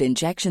include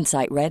injection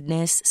site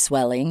redness,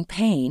 swelling,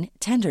 pain,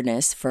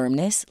 tenderness,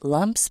 firmness,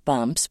 lumps,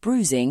 bumps,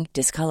 bruising,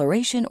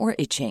 discoloration, or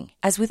itching.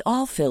 As with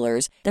all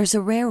fillers, there's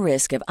a rare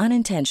risk of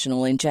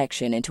unintentional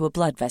injection into a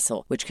blood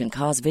vessel, which can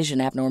cause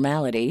vision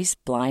abnormalities,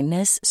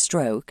 blindness,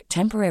 stroke,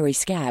 temporary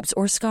scabs,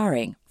 or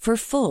scarring. For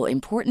full,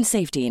 important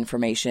safety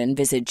information,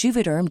 visit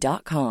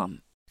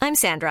Juvederm.com. I'm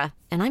Sandra,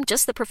 and I'm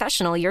just the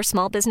professional your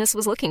small business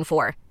was looking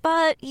for.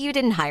 But you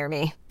didn't hire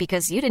me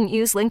because you didn't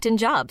use LinkedIn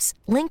Jobs.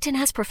 LinkedIn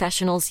has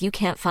professionals you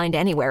can't find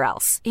anywhere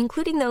else,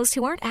 including those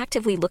who aren't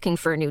actively looking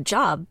for a new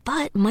job,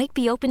 but might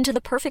be open to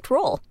the perfect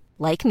role,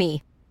 like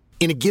me.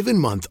 In a given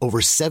month, over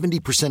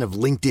 70% of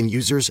LinkedIn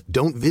users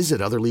don't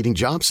visit other leading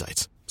job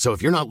sites. So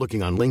if you're not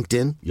looking on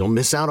LinkedIn, you'll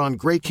miss out on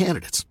great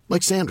candidates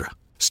like Sandra.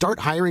 Start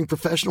hiring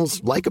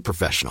professionals like a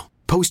professional.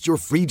 Post your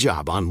free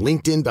job on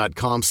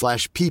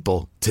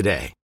linkedin.com/people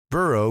today.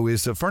 Burrow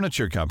is a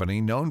furniture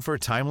company known for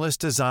timeless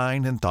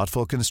design and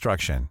thoughtful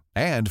construction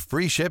and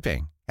free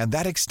shipping. And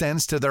that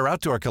extends to their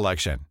outdoor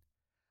collection.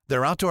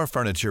 Their outdoor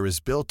furniture is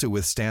built to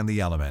withstand the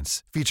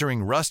elements,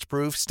 featuring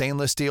rust-proof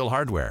stainless steel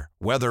hardware,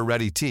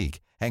 weather-ready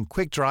teak, and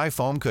quick-dry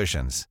foam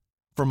cushions.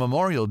 For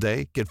Memorial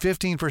Day, get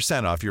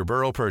 15% off your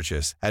Burrow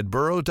purchase at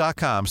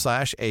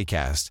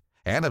burrow.com/ACAST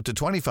and up to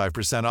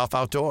 25% off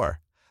outdoor.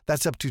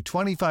 That's up to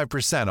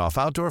 25% off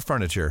outdoor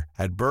furniture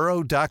at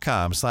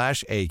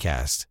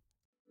burrow.com/ACAST.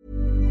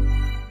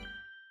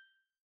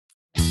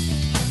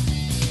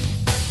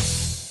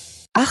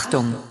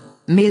 Achtung,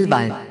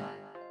 Mehlball.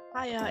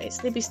 Hiya,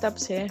 it's Libby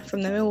Stubbs here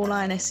from the Millwall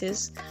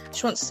Lionesses.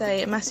 Just want to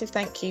say a massive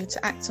thank you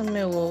to Acton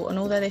Millwall and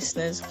all their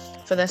listeners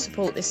for their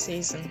support this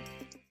season.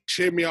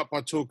 Cheer me up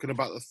by talking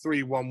about the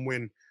 3-1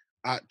 win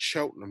at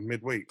Cheltenham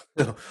midweek?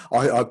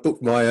 I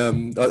booked my.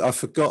 I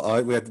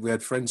forgot. We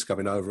had friends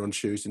coming over on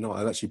Tuesday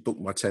night. I actually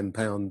booked my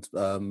 £10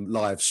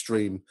 live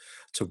stream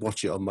to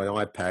watch it on my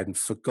iPad, and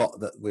forgot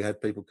that we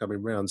had people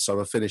coming round. So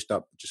I finished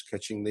up just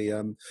catching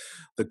the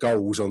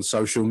goals on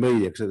social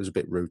media, because it was a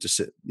bit rude to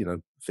sit,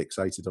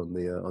 fixated on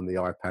the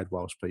iPad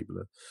whilst people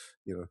are,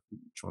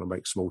 trying to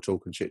make small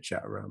talk and chit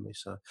chat around me.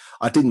 So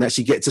I didn't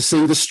actually get to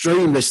see the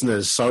stream,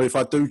 listeners. So if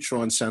I do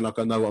try and sound like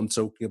I know what I'm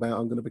talking about,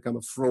 I'm going to become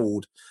a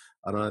fraud.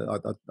 And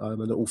I'm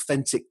an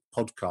authentic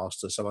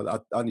podcaster, so I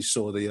only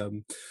saw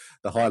the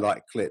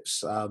highlight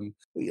clips.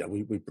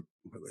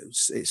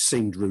 It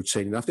seemed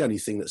routine enough. The only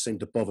thing that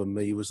seemed to bother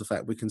me was the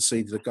fact we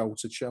conceded a goal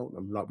to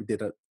Cheltenham, like we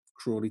did at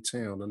Crawley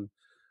Town,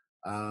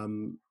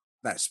 and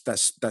that's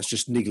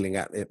just niggling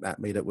at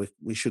me that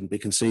we shouldn't be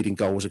conceding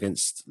goals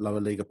against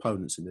lower league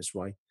opponents in this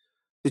way.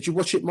 Did you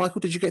watch it, Michael?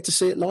 Did you get to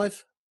see it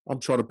live? I'm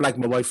trying to blag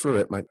my way through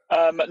it, mate.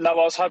 No, I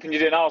was hoping you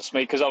didn't ask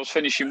me, because I was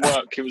finishing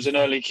work. It was an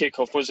early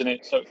kickoff, wasn't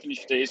it? So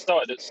it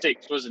started at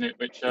 6, wasn't it?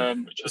 Which I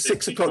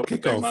 6 o'clock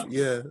kickoff.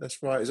 Yeah,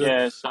 that's right.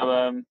 Yeah.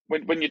 So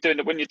when you're doing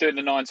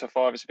the 9 to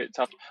 5, it's a bit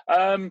tough.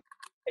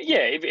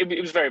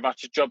 It was very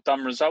much a job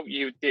done result.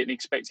 You didn't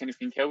expect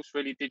anything else,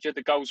 really, did you?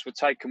 The goals were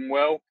taken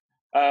well,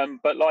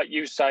 but like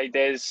you say,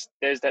 there's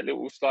that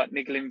little slight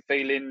niggling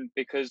feeling,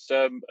 because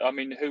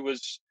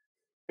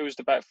who was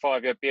the back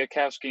five? You had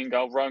Biakowski in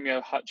goal,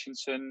 Romeo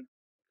Hutchinson,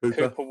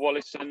 Cooper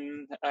Wallace,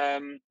 and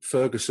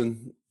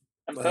Ferguson.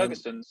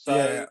 Ferguson. So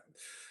yeah,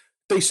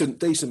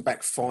 decent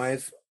back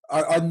five.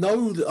 I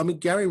know that.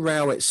 Gary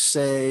Rowett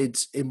said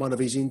in one of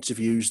his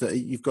interviews that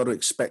you've got to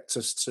expect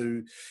us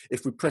to,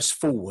 if we press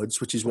forwards,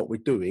 which is what we're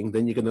doing,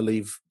 then you're going to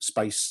leave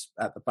space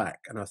at the back.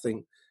 And I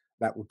think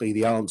that would be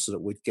the answer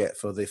that we'd get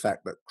for the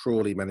fact that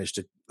Crawley managed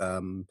to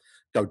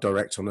go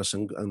direct on us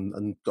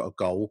and got a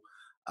goal.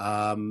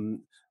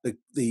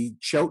 The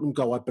Cheltenham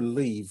goal, I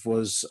believe,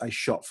 was a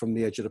shot from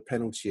the edge of the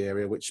penalty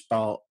area, which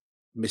Bart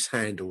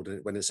mishandled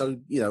it when it's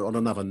on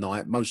another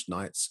night. Most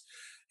nights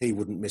he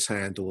wouldn't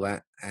mishandle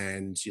that,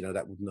 and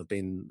that wouldn't have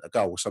been a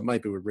goal. So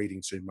maybe we're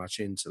reading too much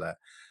into that.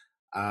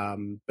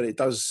 But it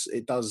does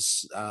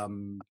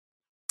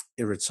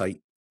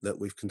irritate that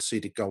we've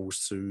conceded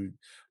goals to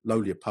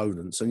lowly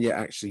opponents, and yet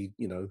actually,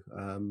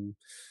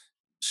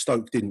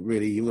 Stoke didn't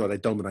really. They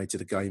dominated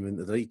the game in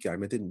the league game.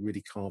 They didn't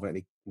really carve out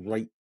any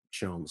great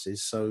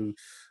chances, so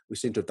we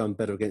seem to have done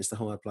better against the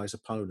higher place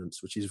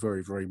opponents, which is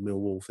very, very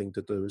Millwall thing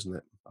to do, isn't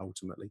it,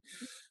 ultimately?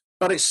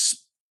 But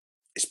it's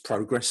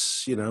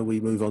progress.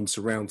 We move on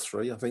to round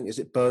 3. I think, is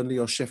it Burnley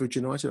or Sheffield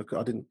United?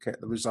 I didn't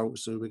get the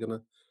results, so we're going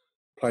to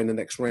play in the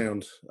next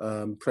round.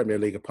 Premier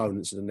League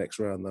opponents in the next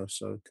round, though,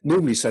 so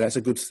normally say that's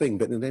a good thing,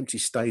 but in an empty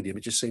stadium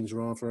it just seems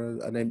rather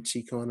an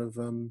empty kind of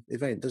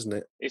event, doesn't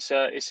it? It's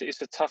a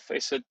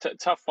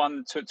tough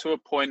one to a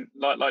point,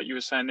 like you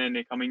were saying there,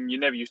 Nick. You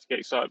never used to get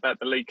excited about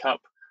the League Cup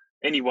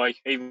anyway,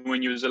 even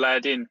when you was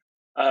allowed in.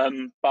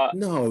 But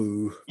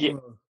no, yeah,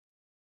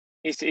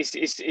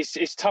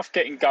 it's tough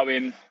getting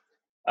going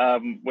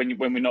when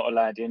we're not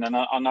allowed in, and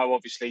I know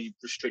obviously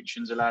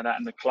restrictions allow that,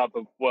 and the club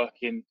are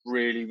working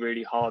really,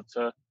 really hard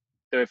to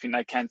do everything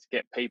they can to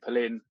get people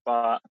in.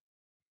 But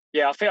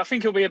yeah, I think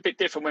it'll be a bit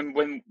different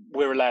when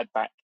we're allowed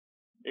back.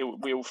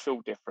 We'll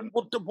feel different.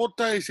 What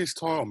day is this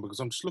tie on? Because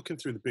I'm just looking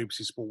through the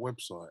BBC Sport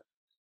website.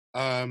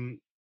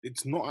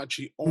 It's not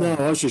actually on. No,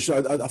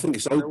 I think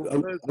it's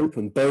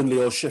open.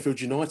 Burnley or Sheffield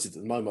United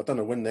at the moment. I don't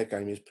know when their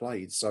game is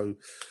played, so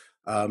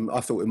I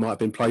thought it might have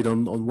been played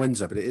on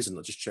Wednesday, but it isn't.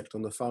 I just checked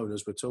on the phone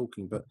as we're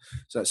talking, but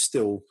so that's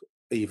still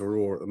either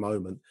or at the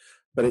moment.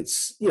 But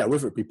it's,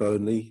 whether it be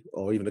Burnley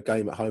or even a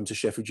game at home to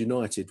Sheffield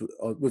United,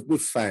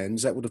 with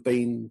fans, that would have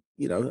been,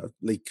 a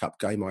League Cup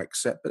game, I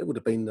accept, but it would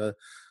have been a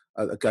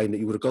game that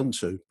you would have gone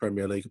to,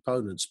 Premier League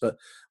opponents. But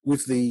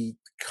with the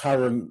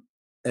current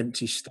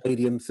empty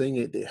stadium thing,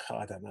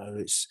 I don't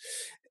know.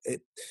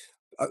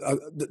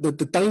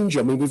 The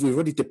danger. We've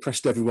already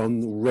depressed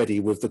everyone already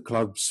with the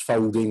clubs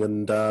folding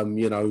and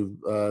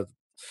the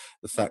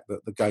fact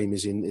that the game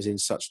is in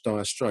such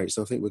dire straits.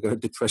 I think we're going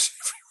to depress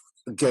everyone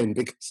again,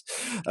 because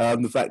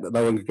the fact that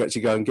no one can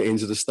actually go and get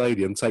into the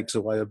stadium takes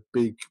away a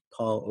big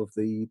part of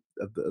the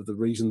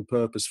reason,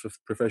 purpose for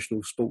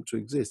professional sport to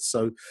exist.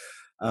 So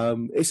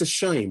it's a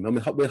shame.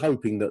 We're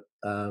hoping that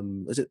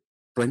is it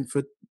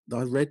Brentford?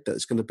 I read that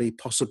it's going to be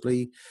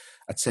possibly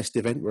a test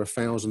event where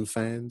 1,000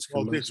 fans.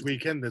 Well, this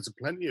weekend there's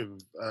plenty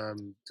of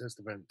test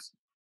events.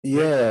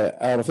 Yeah,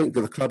 I think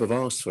that the club have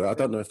asked for it. I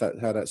don't know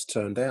how that's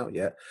turned out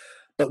yet,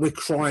 but we're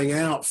crying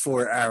out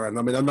for it, Aaron.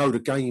 I know the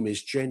game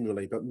is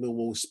generally, but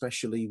Millwall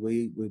especially,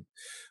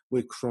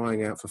 we're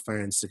crying out for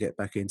fans to get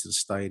back into the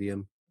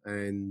stadium,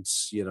 and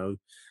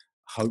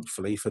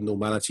hopefully for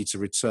normality to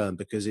return,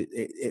 because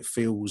it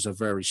feels a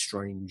very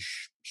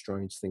strange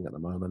thing at the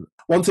moment.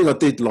 One thing I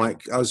did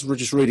like, I was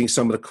just reading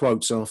some of the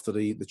quotes after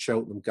the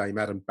Cheltenham game.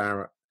 Adam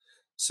Barrett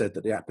said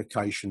that the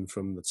application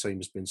from the team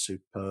has been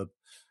superb,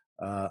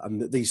 and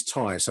that these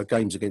ties, so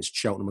games against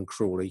Cheltenham and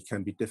Crawley,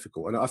 can be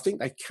difficult. And I think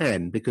they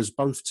can, because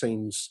both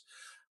teams,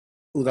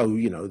 although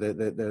they're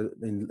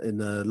in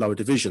the lower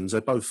divisions,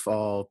 they both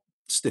are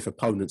stiff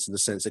opponents in the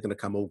sense they're going to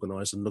come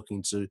organised and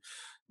looking to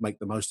make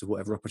the most of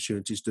whatever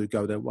opportunities do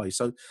go their way.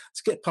 So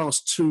to get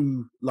past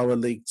 2 lower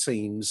league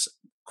teams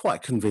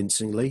quite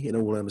convincingly, in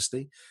all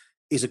honesty,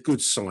 is a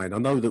good sign. I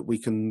know that we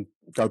can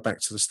go back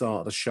to the start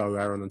of the show,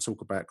 Aaron, and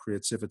talk about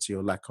creativity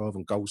or lack of,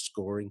 and goal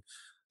scoring,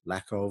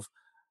 lack of.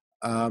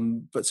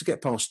 But to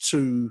get past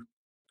 2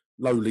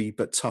 lowly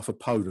but tough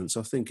opponents,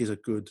 I think is a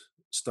good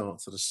start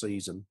to the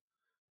season.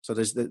 So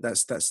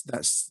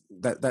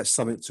that's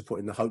something to put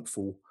in the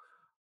hopeful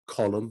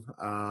column.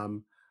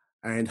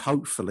 And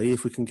hopefully,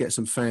 if we can get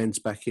some fans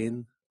back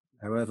in,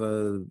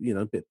 however,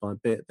 bit by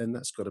bit, then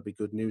that's got to be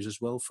good news as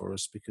well for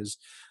us, because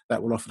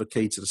that will offer the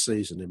key to the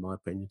season, in my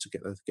opinion, to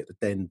get the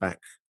Den back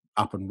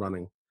up and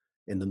running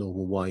in the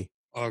normal way.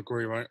 I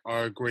agree, mate. I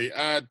agree.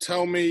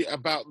 Tell me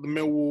about the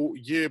Millwall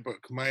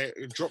yearbook, mate.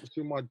 It dropped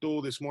through my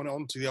door this morning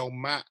onto the old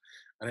mat,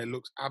 and it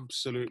looks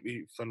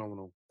absolutely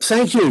phenomenal.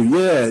 Thank you.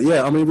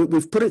 Yeah. I mean,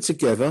 we've put it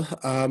together.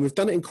 We've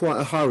done it in quite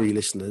a hurry,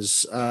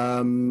 listeners.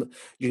 You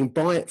can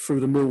buy it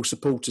through the Millwall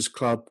Supporters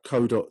Club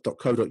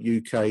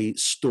 .co.uk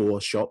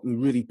store shop.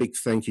 And really big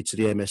thank you to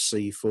the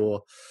MSC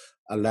for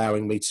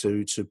allowing me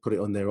to put it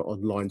on their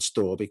online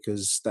store,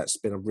 because that's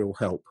been a real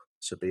help,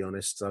 to be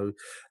honest. So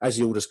as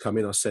the orders come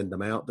in, I send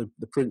them out.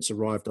 The prints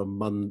arrived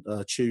on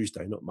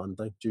Tuesday, not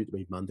Monday, due to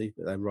be Monday,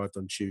 but they arrived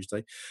on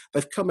Tuesday.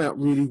 They've come out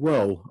really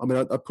well. I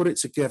mean, I put it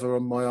together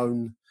on my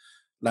own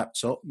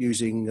laptop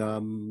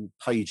using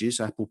Pages,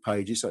 Apple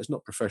Pages, so it's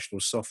not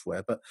professional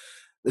software, but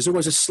there's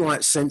always a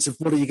slight sense of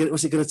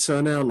what's it going to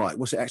turn out like?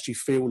 What's it actually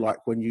feel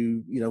like when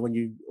you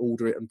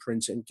order it and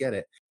print it and get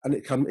it? And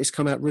it's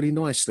come out really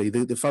nicely.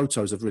 The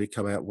photos have really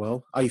come out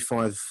well.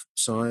 A5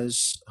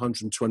 size,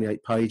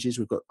 128 pages.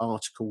 We've got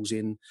articles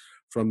in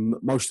from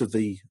most of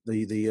the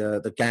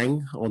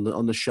gang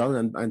on the show,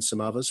 and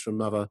some others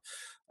from other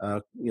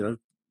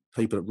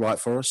people that write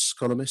for us,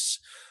 columnists.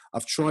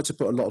 I've tried to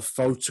put a lot of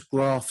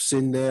photographs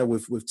in there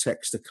with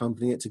text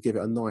accompanying it to give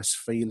it a nice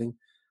feeling.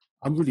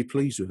 I'm really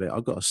pleased with it,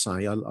 I've got to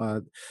say.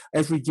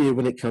 Every year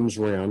when it comes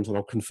round, and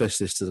I'll confess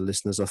this to the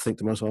listeners, I think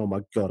to myself, oh my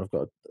God,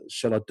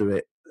 shall I do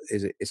it?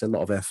 It's a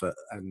lot of effort,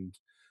 and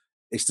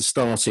it's the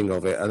starting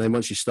of it. And then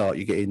once you start,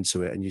 you get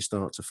into it, and you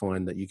start to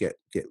find that you get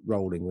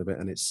rolling with it.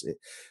 And so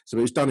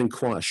it was done in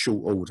quite a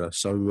short order.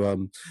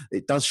 So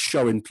it does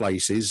show in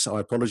places. I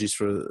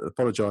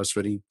apologise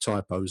for any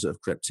typos that have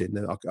crept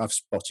in. I've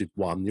spotted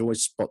one. You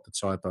always spot the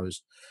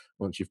typos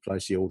once you've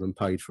placed the order and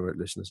paid for it,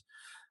 listeners.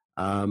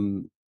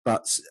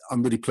 But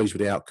I'm really pleased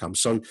with the outcome.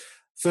 So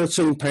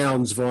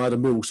 £13 via the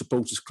Millwall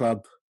Supporters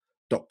Club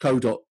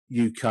 .co.uk/store.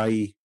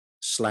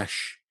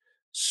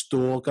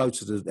 Go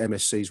to the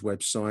MSC's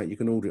website. You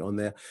can order it on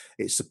there.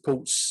 It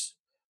supports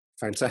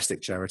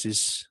fantastic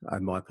charities,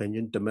 in my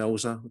opinion.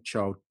 Demelza,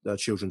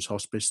 children's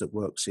hospice that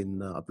works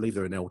in, I believe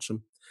they're in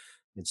Eltham,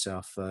 in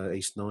South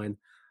East 9.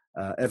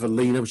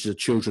 Evelina, which is a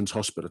children's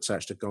hospital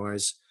attached to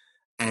Guy's.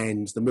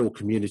 And the Millwall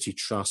Community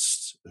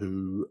Trust,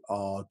 who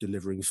are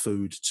delivering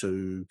food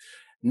to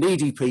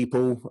needy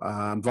people,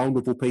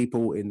 vulnerable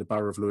people in the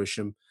borough of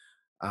Lewisham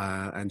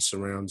and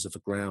surrounds of the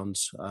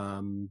grounds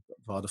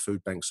via the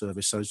food bank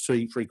service. So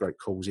three great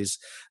causes.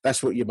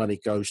 That's what your money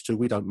goes to.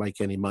 We don't make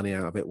any money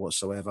out of it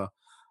whatsoever.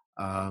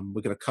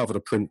 We're going to cover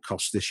the print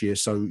costs this year,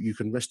 so you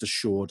can rest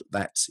assured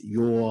that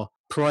your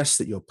price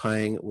that you're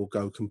paying will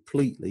go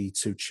completely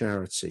to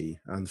charity,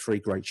 and 3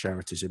 great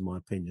charities, in my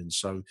opinion.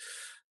 So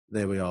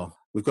there we are.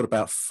 We've got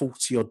about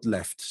 40 odd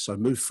left, so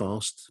move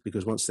fast,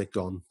 because once they're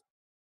gone,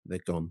 they're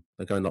gone.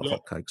 They're going like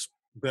hotcakes.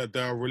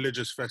 There are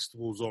religious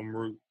festivals en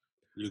route.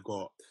 You've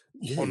got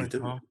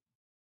Hanukkah.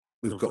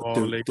 We've got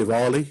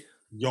Diwali.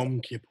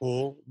 Yom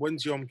Kippur.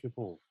 When's Yom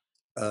Kippur?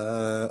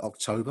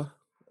 October.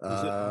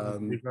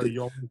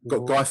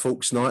 Got Guy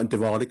Fawkes Night and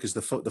Diwali, because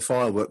the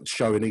fireworks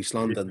show in East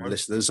London,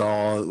 listeners,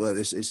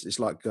 it's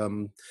like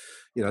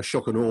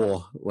shock and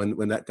awe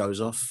when that goes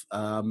off.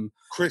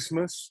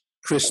 Christmas.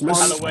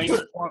 Halloween.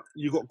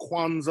 You got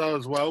Kwanzaa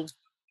as well.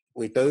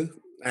 We do.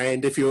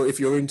 And if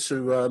you're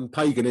into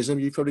paganism,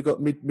 you've probably got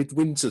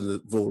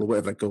Midwinterval or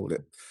whatever they call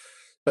it.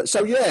 But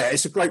so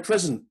it's a great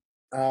present.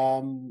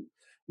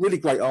 Really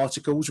great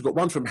articles. We've got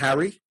one from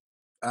Harry,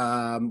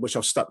 which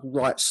I've stuck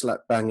right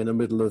slap bang in the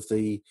middle of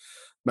the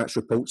match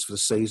reports for the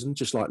season,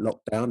 just like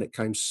lockdown. It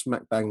came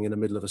smack bang in the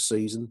middle of a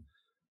season,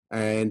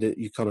 and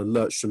you kind of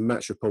lurched from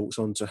match reports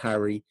onto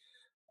Harry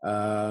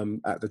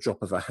at the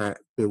drop of a hat,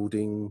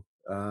 building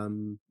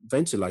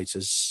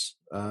ventilators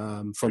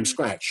from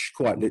scratch,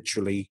 quite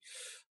literally,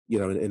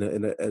 in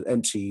an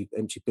empty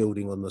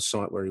building on the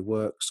site where he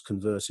works,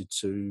 converted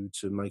to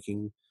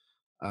making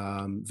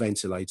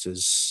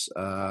ventilators.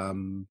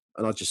 And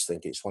I just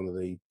think it's one of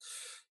the,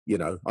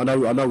 I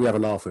know we have a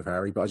laugh with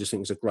Harry, but I just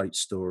think it's a great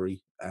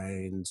story,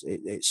 and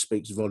it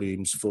speaks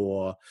volumes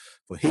for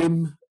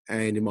him,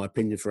 and in my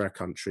opinion for our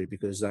country,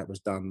 because that was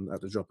done at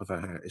the drop of a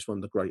hat. It's one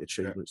of the great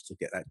achievements to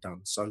get that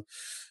done. So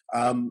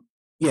Millwall,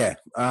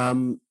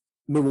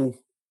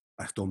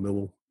 Acton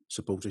Millwall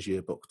Supporters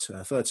Yearbook,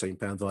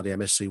 £13 via the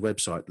MSC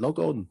website. Log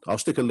on. I'll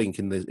stick a link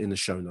in the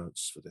show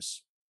notes for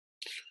this.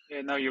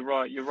 Yeah, no, you're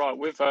right.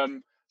 With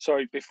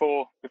sorry,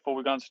 before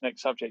we go on to the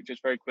next subject,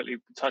 just very quickly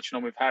touching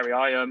on with Harry,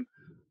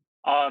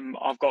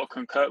 I've got to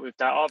concur with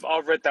that.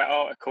 I've read that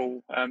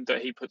article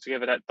that he put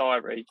together, that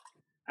diary,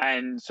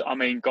 and I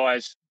mean,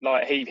 guys,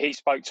 like he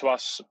spoke to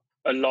us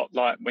a lot,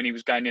 like when he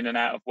was going in and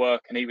out of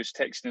work, and he was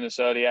texting us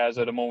early hours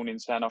of the morning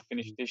saying, "I've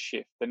finished this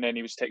shift," and then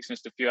he was texting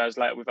us a few hours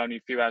later with only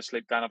a few hours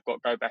sleep, going, "I've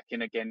got to go back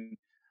in again."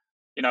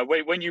 You know,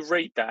 when you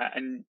read that,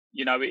 and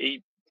you know,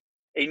 he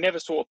never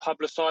sort of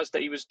publicised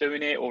that he was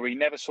doing it, or he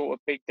never sort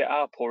of bigged it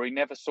up, or he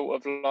never sort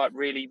of like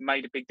really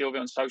made a big deal of it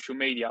on social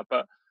media.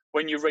 But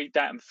when you read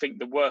that and think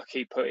the work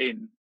he put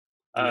in,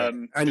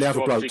 and the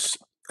other blokes,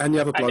 and the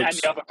other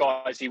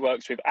guys he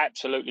works with,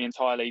 absolutely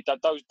entirely.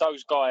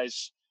 Those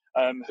guys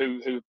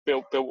who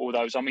built all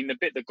those. I mean, the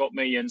bit that got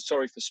me, and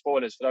sorry for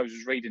spoilers for those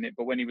who's reading it,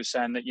 but when he was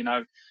saying that, you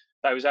know,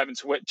 they was having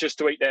to just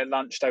to eat their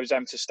lunch, they was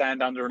having to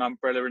stand under an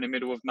umbrella in the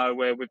middle of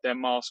nowhere with their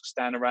masks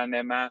down around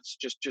their mouths,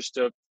 just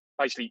to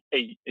basically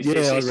eat.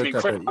 It's an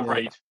incredible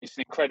read. It's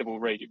an incredible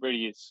read. It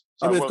really is.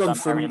 So I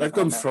mean, they've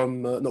gone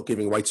from not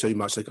giving away too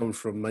much. They've gone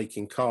from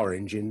making car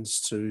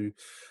engines to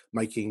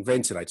making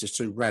ventilators,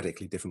 two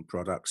radically different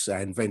products.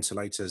 And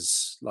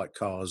ventilators, like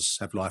cars,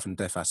 have life and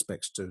death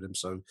aspects to them,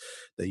 so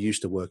they're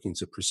used to working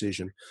to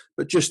precision.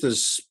 But just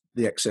as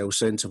the Excel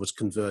Centre was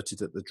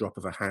converted at the drop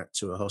of a hat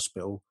to a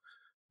hospital,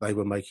 they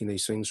were making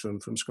these things from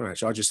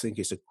scratch. I just think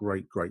it's a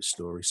great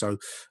story. So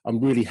I'm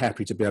really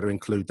happy to be able to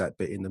include that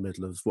bit in the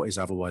middle of what is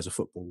otherwise a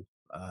football,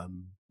 a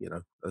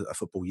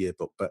football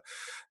yearbook. But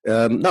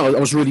no, I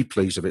was really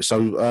pleased with it.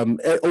 So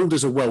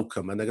orders are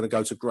welcome, and they're going to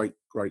go to great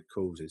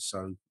causes.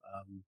 So,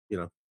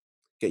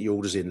 get your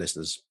orders in,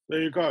 listeners.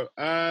 There you go.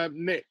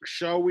 Nick,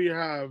 shall we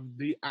have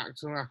the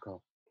Achtung Acker?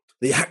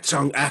 The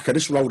Achtung Acker.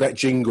 Let's roll that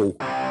jingle.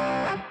 The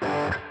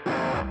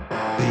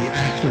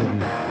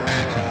Achtung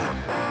Acker.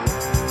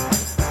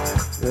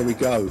 There we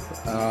go.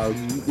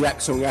 The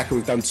Achtung Acker.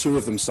 We've done 2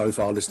 of them so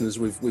far, listeners.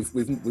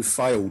 We've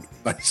failed,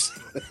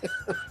 basically.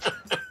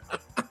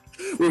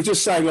 We were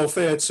just saying off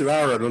air to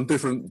Aaron on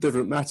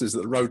different matters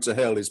that the road to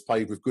hell is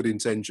paved with good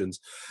intentions.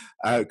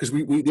 Because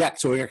the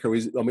Achtung Acker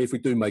is, I mean, if we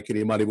do make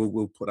any money,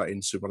 we'll put that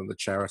into one of the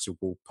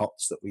charitable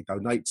pots that we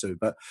donate to.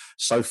 But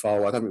so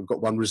far, I don't think we've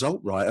got one result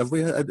right. Have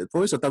we,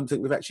 boys? I don't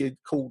think we've actually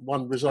called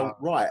one result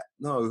right.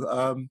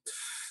 No.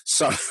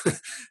 So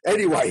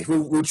anyway,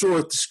 we'll draw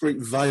a discreet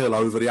veil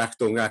over the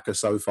Achtung Acker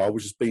so far,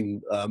 which has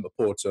been a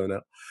poor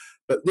turnout.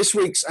 But this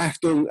week's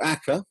Achtung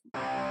Acker,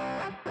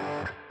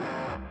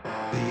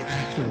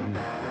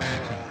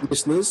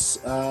 listeners,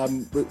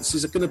 this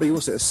is going to be,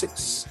 a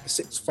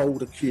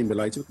six-fold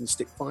accumulator. We can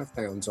stick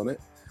 £5 on it.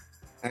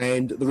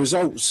 And the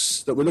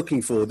results that we're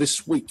looking for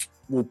this week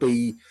will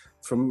be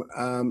from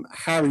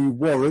Harry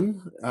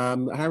Warren.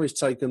 Harry's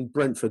taken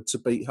Brentford to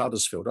beat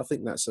Huddersfield. I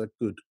think that's a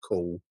good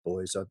call,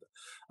 boys.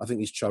 I think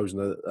he's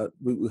chosen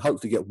we hope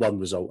to get one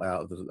result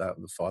out of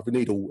the 5. We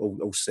need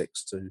all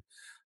 6 to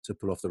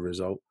pull off the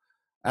result.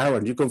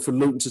 Aaron, you've gone for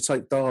Luton to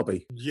take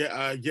Derby.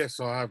 Yeah, yes,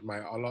 I have,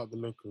 mate. I like the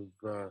look of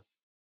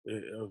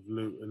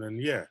Luton,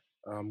 and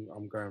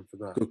I'm going for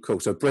that. Good call.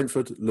 So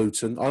Brentford,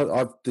 Luton.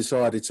 I've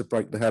decided to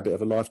break the habit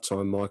of a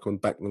lifetime, Mike, on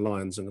backing the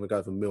Lions. I'm going to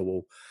go for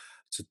Millwall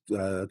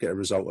to get a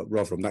result at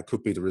Rotherham. That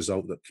could be the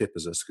result that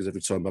kippers us, because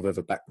every time I've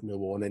ever backed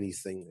Millwall on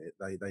anything,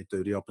 they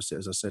do the opposite,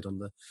 as I said on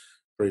the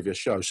previous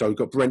show. So we've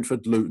got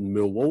Brentford, Luton,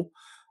 Millwall.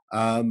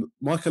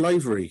 Michael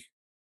Avery,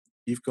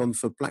 you've gone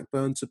for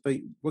Blackburn to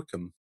beat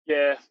Wycombe.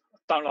 Yeah,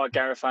 don't like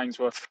Gareth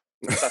Ainsworth.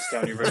 That's the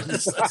only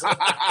reason.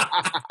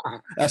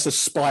 That's a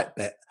spite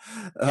bet.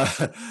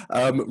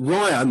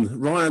 Ryan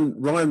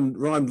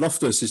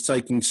Loftus is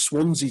taking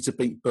Swansea to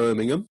beat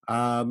Birmingham.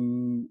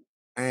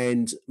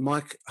 And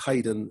Mike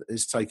Hayden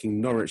is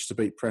taking Norwich to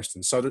beat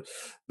Preston. So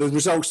the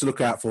results to look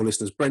out for,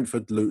 listeners: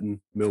 Brentford,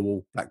 Luton,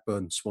 Millwall,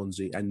 Blackburn,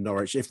 Swansea and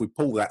Norwich. If we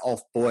pull that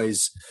off,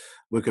 boys,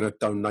 we're going to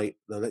donate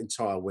the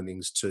entire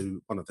winnings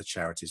to one of the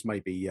charities,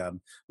 maybe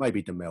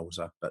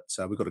Demelza, but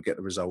we've got to get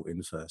the result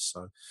in first.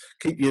 So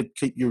keep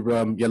your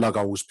lug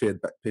holes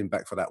pinned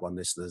back for that one,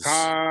 listeners.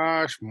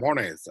 Cash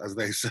monies, as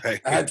they say.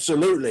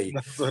 Absolutely.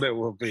 That's what it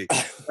will be.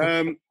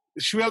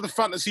 Should we have the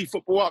fantasy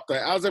football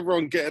update? How's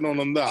everyone getting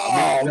on that?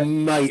 Oh,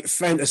 mate,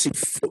 fantasy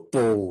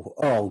football.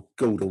 Oh,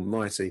 God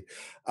almighty.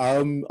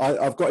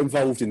 I've got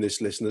involved in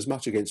this, listeners,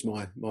 much against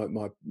my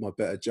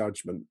better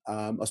judgment.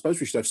 I suppose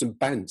we should have some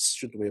bants,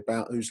 shouldn't we,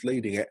 about who's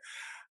leading it.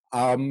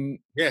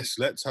 Yes,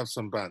 let's have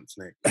some bants,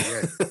 Nick.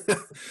 Yeah.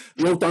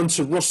 Well done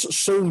to Ross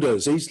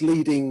Saunders. He's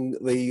leading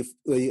the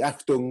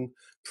Achtung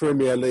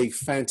Premier League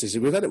fantasy.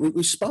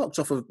 We sparked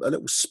off a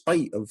little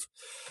spate of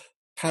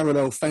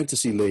parallel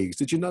fantasy leagues.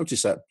 Did you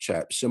notice that,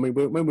 chaps? I mean,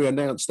 when we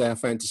announced our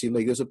fantasy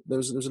league, there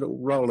was a little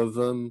roll of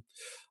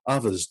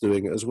others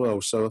doing it as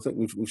well. So I think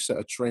we've set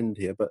a trend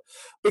here. But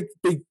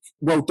big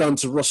well done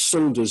to Ross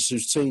Saunders,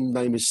 whose team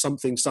name is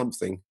something.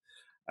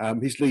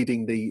 He's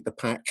leading the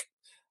pack.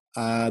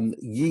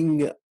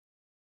 Ying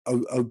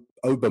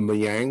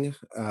Aubameyang,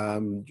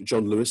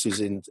 John Lewis is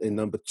in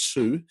number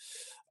 2.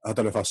 I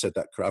don't know if I said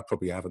that correct. I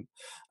probably haven't.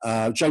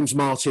 James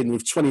Martin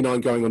with 29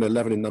 going on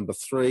 11 in number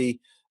 3,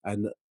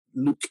 and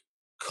Luke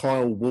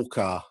Kyle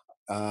Walker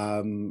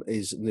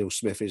is Neil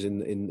Smith is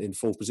in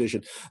full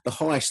position. The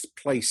highest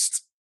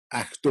placed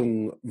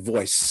Achtung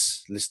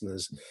voice,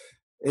 listeners,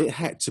 it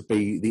had to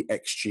be the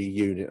XG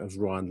unit of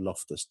Ryan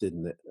Loftus,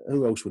 didn't it?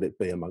 Who else would it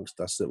be amongst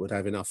us that would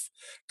have enough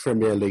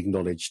Premier League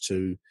knowledge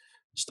to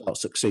start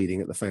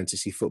succeeding at the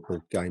fantasy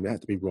football game? It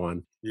had to be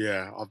Ryan.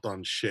 Yeah, I've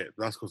done shit.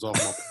 That's because half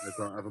my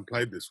players haven't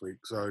played this week.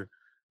 So,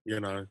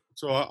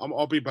 so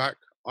I'll be back.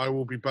 I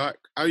will be back.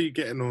 How are you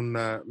getting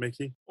on,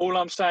 Mickey? All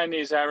I'm saying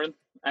is, Aaron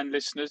and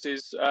listeners,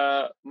 is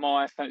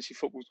my fantasy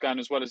football's going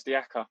as well as the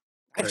ACCA.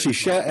 Actually,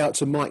 shout out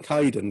to Mike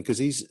Hayden,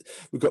 because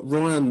we've got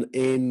Ryan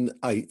in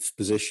 8th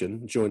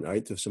position, joint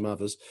 8th with some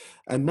others,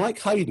 and Mike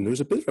Hayden, who's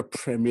a bit of a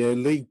Premier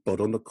League bod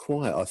on the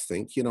quiet, I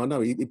think. I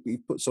know he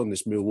puts on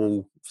this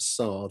Millwall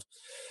facade,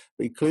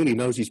 but he clearly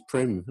knows his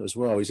Prem as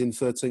well. He's in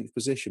 13th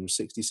position,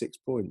 66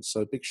 points.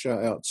 So big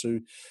shout out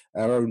to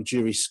our own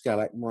Jiri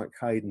Scalak, Mike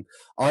Hayden.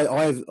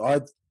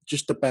 I've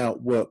just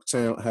about worked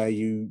out how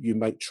you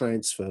make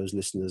transfers,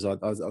 listeners. I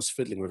was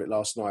fiddling with it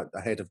last night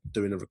ahead of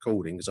doing a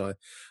recording, because I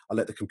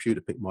let the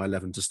computer pick my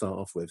 11 to start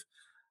off with,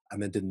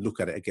 and then didn't look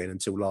at it again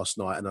until last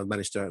night. And I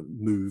managed to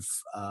move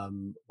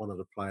one of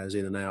the players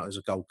in and out as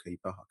a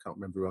goalkeeper. I can't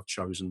remember who I've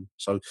chosen.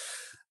 So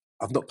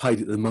I've not paid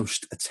it the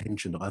most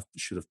attention I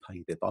should have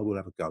paid it, but I will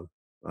have a go.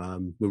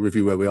 We'll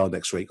review where we are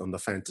next week on the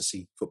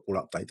fantasy football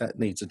update. That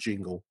needs a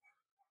jingle,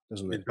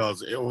 doesn't it? It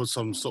does. It was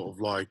some sort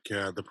of like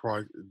the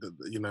price,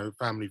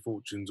 Family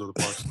Fortunes or the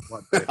price.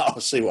 Like I'll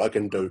see what I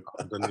can do.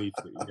 Underneath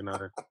it,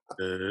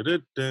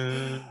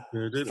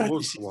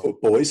 Fantasy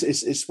football.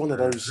 It's one of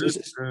those.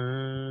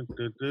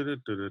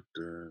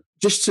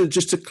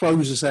 Just to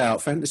close us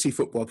out, fantasy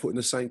football I put in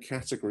the same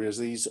category as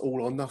these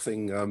all or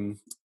nothing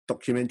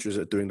documentaries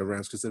that are doing the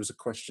rounds, because there was a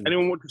question.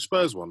 Anyone want the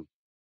Spurs one?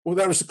 Well,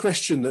 that was the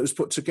question that was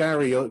put to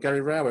Gary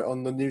Rowett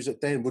on the news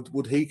at Den.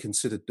 Would he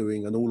consider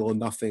doing an all or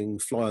nothing,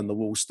 fly on the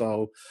wall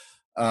style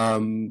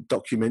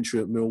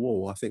documentary at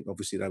Millwall? I think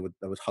obviously they would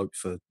hope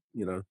for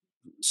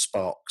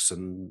sparks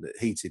and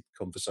heated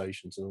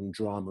conversations and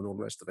drama and all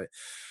the rest of it.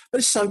 But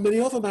there's so many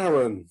of them,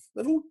 Aaron.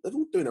 They're all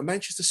doing it.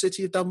 Manchester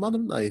City have done one,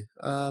 haven't they?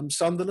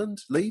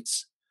 Sunderland,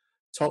 Leeds,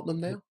 Tottenham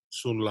now.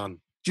 Sunderland.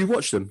 Do you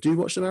watch them,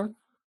 Aaron?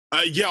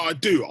 Yeah, I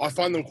do. I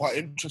find them quite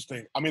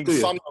interesting. I mean, the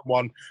Sunderland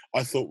one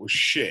I thought was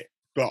shit,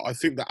 but I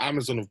think that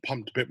Amazon have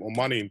pumped a bit more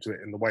money into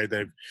it in the way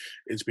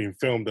it's been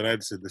filmed and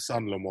edited. The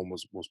Sunderland one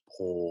was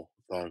poor,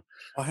 though.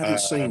 I haven't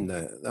seen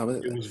that.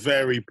 It was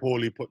very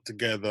poorly put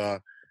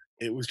together.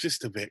 It was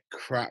just a bit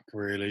crap,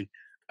 really.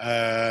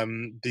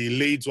 The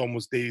Leeds one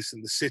was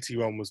decent. The City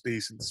one was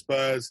decent. The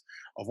Spurs,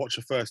 I've watched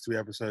the first 3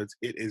 episodes.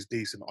 It is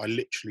decent. I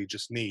literally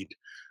just need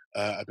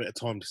a bit of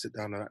time to sit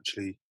down and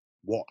actually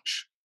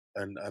watch.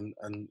 And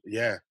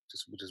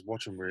just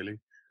watch them, really.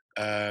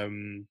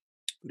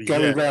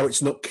 Gary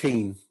Rowett's not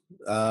keen.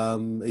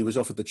 He was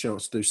offered the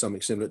chance to do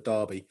something similar at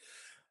Derby,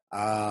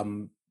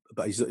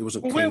 but he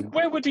wasn't keen.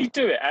 Where would he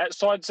do it?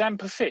 Outside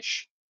Zampa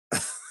Fish? I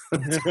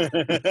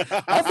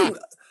think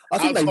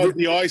outside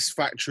the ice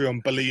factory on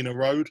Ballina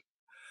Road.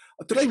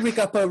 Do they rig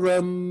up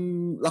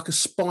a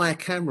spy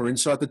camera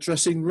inside the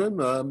dressing room?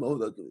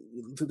 Or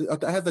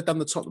have they done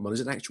the Tottenham one? Is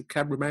it an actual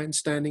cameraman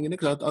standing in it?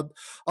 Because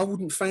I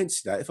wouldn't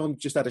fancy that if I'm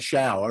just had a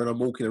shower and I'm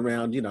walking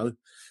around,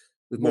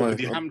 with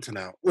your Hampton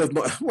out. I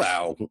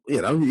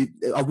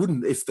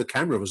wouldn't if the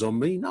camera was on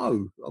me.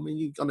 No, I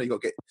mean, I know you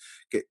got to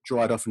get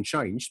dried off and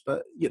changed,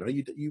 but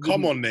you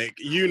come on, Nick.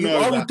 You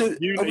know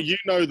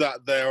that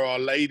there are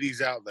ladies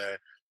out there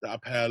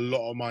that pay a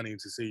lot of money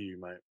to see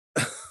you, mate.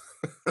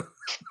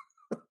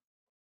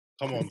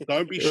 Come on,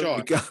 don't be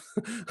shy.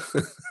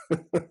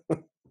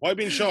 Why are you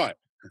being shy?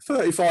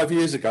 35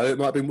 years ago, it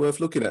might have been worth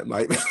looking at,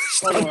 mate.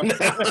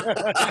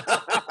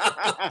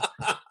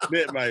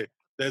 Nick, mate,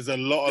 there's a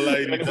lot of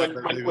ladies.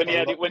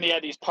 When he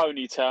had his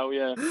ponytail,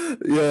 yeah,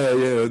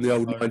 in the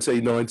old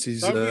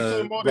 1990s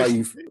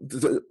rave.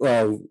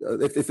 Well,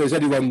 if there's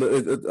anyone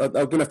that I'm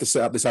going to have to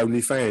set up this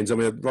OnlyFans. I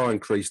mean, Ryan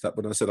creased up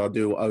when I said I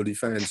knew what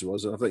OnlyFans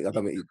was. I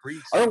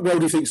don't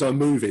really think I'm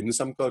moving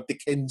some kind of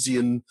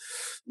Dickensian,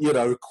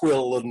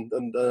 quill and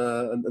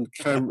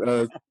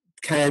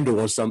candle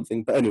or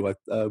something. But anyway,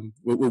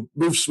 we'll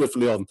move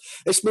swiftly on.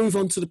 Let's move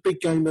on to the big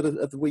game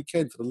of the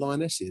weekend for the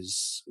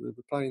Lionesses. We're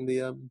playing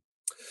the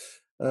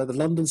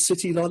London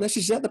City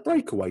Lionesses. Is that the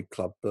breakaway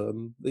club?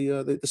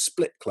 The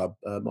split club,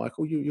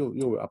 Michael?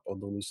 You're up on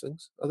all these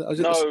things.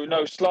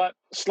 No. Slight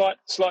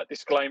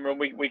disclaimer, and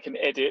we can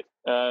edit.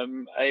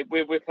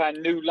 We're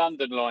playing New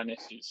London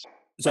Lionesses.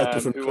 Is that a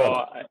different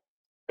club?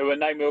 Who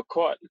are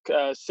quite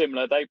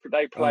similar. They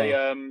play.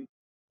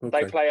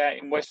 They play out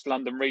in West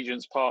London,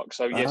 Regent's Park.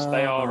 So yes,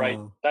 they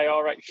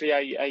are actually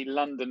a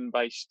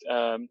London-based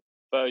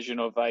version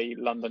of a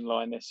London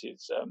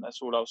Lionesses.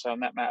 That's all I'll say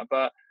on that matter.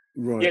 But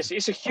right. Yes,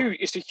 it's a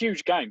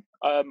huge game.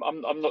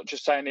 I'm not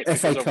just saying it.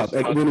 FA Cup,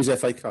 Women's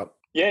FA Cup.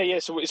 Yeah.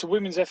 So it's a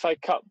Women's FA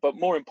Cup, but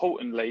more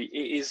importantly,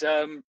 it is.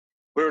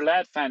 We're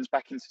allowed fans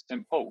back into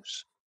St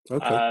Paul's.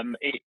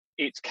 Okay.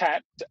 It's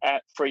capped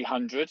at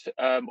 300.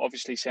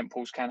 Obviously, St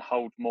Paul's can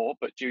hold more,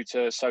 but due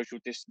to social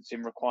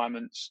distancing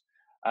requirements,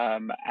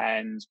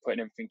 and putting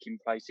everything in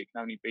place. It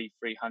can only be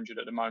 300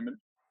 at the moment.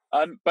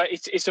 But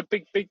it's a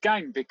big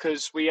game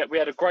because we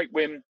had a great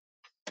win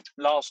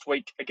last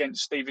week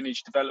against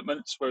Stevenage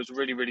Developments, where it was a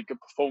really, really good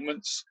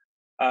performance.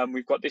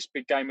 We've got this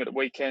big game at the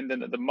weekend,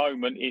 and at the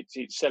moment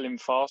it's selling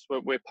fast.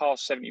 We're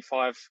past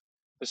 75%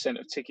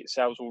 of ticket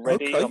sales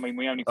already. Okay. I mean,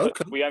 we only put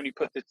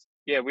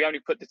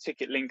the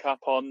ticket link up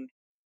on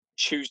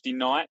Tuesday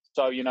night,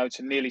 so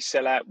to nearly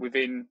sell out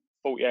within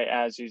 48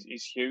 hours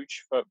is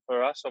huge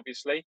for us,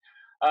 obviously.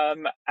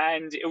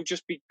 And it'll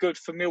just be good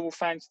for Millwall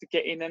fans to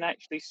get in and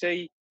actually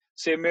see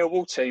a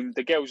Millwall team.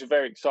 The girls are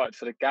very excited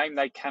for the game.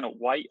 They cannot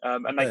wait,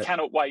 they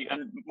cannot wait,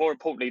 and more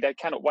importantly, they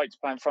cannot wait to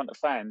play in front of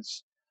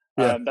fans.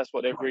 Yeah. That's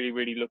what they're really,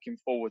 really looking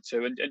forward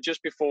to. And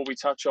just before we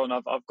touch on,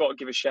 I've got to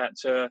give a shout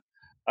to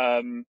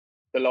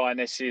the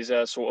Lionesses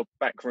sort of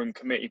backroom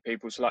committee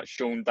people, so like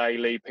Sean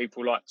Daly,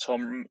 people like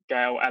Tom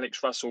Gale, Alex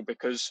Russell,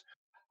 because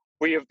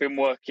we have been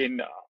working,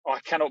 I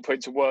cannot put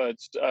into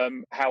words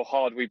how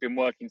hard we've been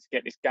working to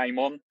get this game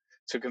on,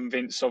 to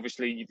convince,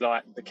 obviously,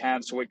 like the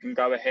council it can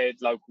go ahead,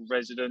 local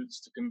residents,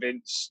 to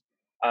convince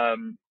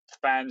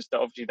fans that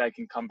obviously they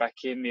can come back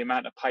in, the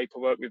amount of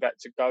paperwork we've had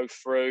to go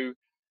through.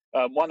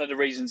 One of the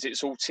reasons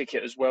it's all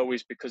ticket as well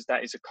is because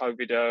that is a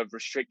COVID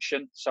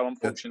restriction. So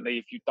unfortunately,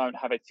 if you don't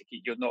have a ticket,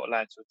 you're not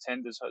allowed to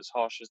attend, as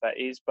harsh as that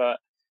is, but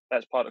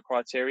that's part of the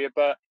criteria.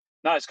 But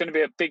no, it's going to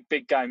be a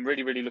big game.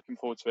 Really, really looking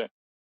forward to it.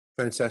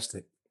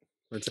 Fantastic.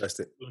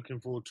 Looking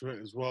forward to it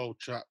as well,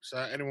 chaps.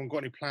 Anyone got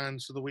any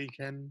plans for the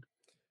weekend?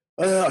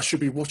 I should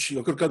be watching.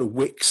 I've got to go to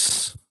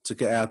Wickes to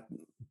get our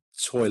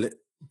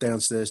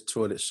downstairs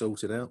toilet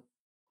sorted out.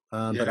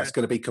 But that's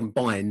going to be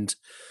combined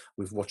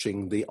with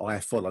watching the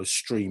iFollow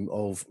stream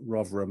of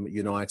Rotherham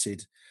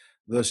United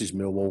versus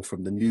Millwall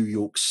from the New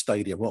York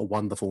Stadium. What a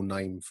wonderful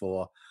name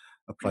for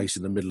a place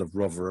in the middle of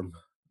Rotherham,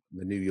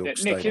 the New York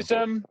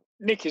Stadium.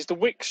 Nick, is the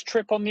Wickes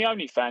trip on the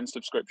OnlyFans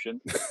subscription?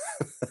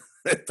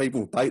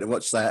 People pay to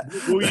watch that.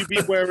 Will you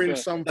be wearing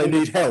some They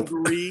need help.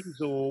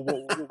 dungarees, or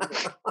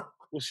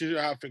what's your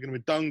outfit going to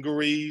be?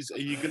 Dungarees? Are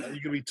you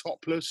going to be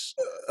topless?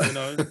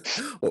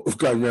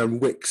 Going around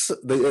Wickes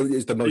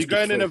is the most. Are you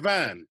going in a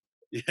van?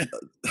 Yeah.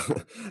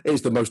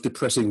 It's the most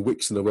depressing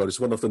Wickes in the world. It's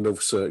one off the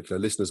North Circular.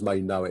 Listeners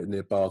may know it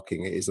near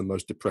Barking. It is the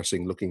most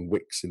depressing looking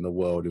Wickes in the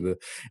world, in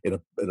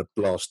a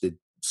blasted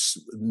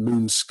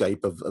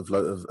moonscape of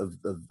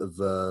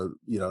a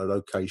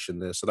location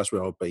there. So that's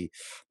where I'll be.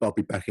 But I'll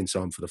be back in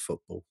time for the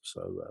football.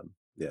 So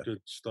yeah.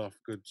 Good stuff.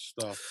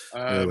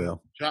 There we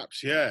are.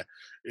 Chaps,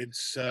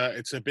 it's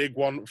a big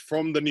one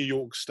from the New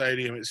York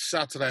Stadium. It's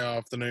Saturday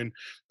afternoon.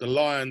 The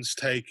Lions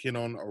taking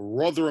on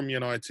Rotherham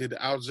United.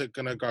 How's it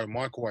going to go?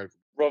 Microwave.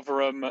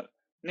 Rotherham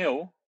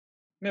 0,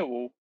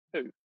 Millwall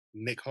 2.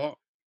 Nick Hart.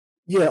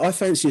 Yeah, I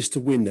fancy us to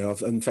win now.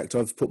 In fact,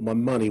 I've put my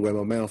money where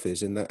my mouth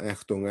is in that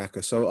Achtung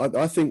Acker. So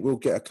I think we'll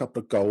get a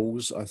couple of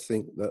goals. I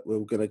think that we're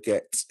going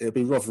to it'll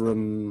be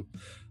Rotherham,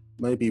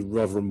 maybe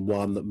Rotherham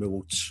 1,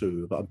 Millwall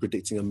 2. But I'm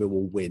predicting a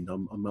Millwall win.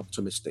 I'm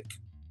optimistic.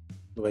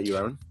 What about you,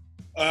 Aaron?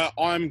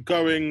 I'm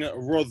going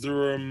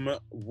Rotherham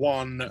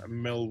 1,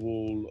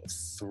 Millwall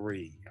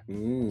 3.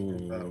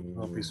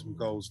 There'll be some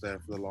goals there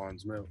for the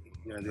Lions.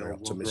 Very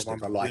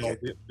optimistic. I like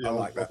it. The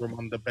old Rotherham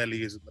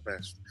underbelly isn't the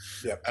best.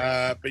 Yeah.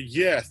 But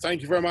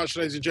thank you very much,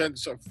 ladies and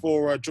gents,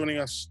 for joining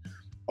us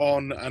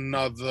on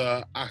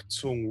another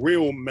Achtung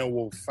Real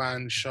Millwall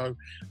Fan Show.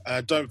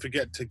 Don't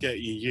forget to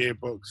get your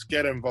yearbooks,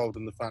 get involved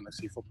in the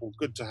fantasy football.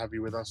 Good to have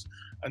you with us.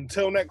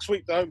 Until next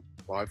week, though,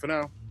 bye for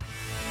now.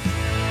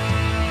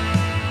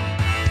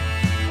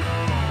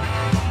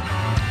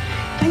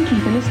 Thank you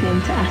for listening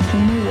to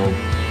Achtung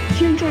Millwall. If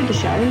you enjoyed the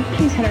show,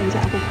 please head over to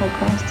Apple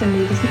Podcasts and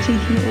leave us a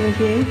cheeky little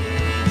review.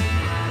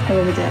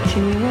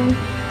 Arrivederci Millwall.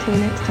 Till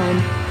next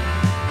time.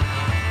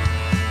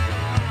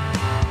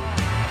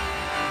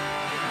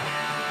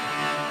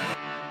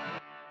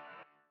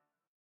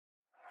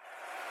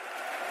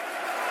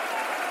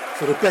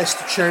 For the best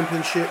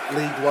Championship,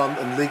 League One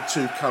and League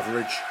Two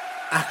coverage,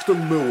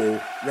 Achtung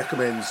Millwall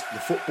recommends the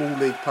Football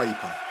League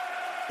paper.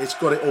 It's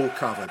got it all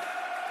covered.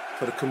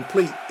 For the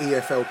complete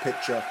EFL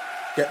picture,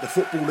 get the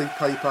Football League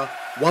paper,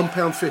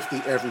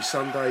 £1.50 every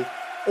Sunday,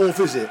 or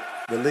visit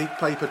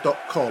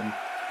theleaguepaper.com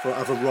for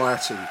a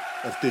variety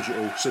of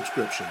digital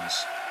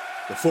subscriptions.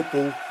 The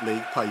Football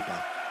League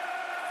paper.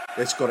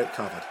 It's got it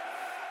covered.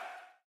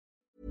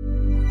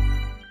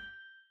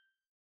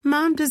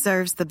 Mom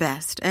deserves the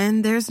best,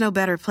 and there's no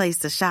better place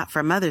to shop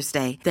for Mother's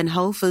Day than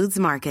Whole Foods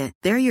Market.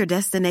 They're your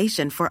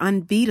destination for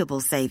unbeatable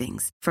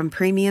savings, from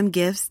premium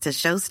gifts to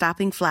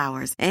show-stopping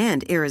flowers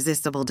and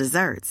irresistible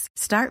desserts.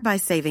 Start by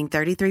saving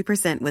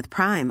 33% with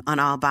Prime on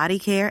all body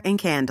care and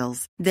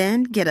candles.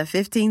 Then get a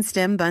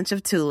 15-stem bunch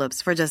of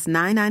tulips for just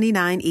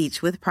 $9.99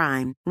 each with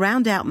Prime.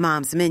 Round out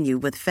Mom's menu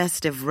with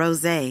festive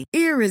rosé,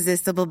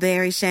 irresistible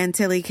berry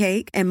chantilly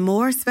cake, and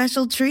more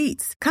special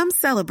treats. Come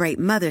celebrate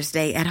Mother's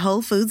Day at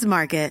Whole Foods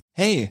Market.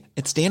 Hey,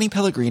 it's Danny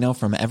Pellegrino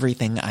from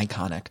Everything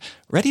Iconic.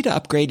 Ready to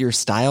upgrade your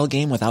style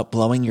game without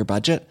blowing your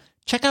budget?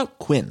 Check out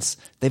Quince.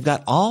 They've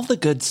got all the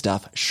good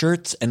stuff,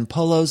 shirts and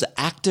polos,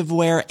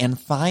 activewear, and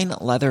fine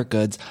leather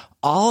goods,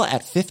 all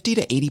at 50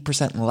 to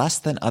 80% less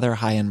than other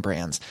high-end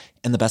brands.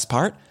 And the best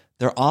part?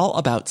 They're all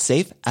about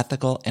safe,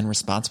 ethical, and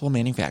responsible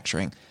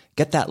manufacturing.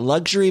 Get that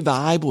luxury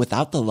vibe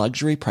without the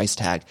luxury price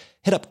tag.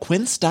 Hit up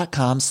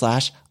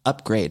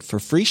quince.com/upgrade for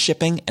free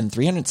shipping and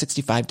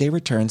 365-day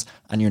returns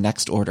on your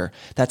next order.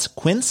 That's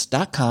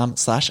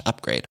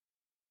quince.com/upgrade.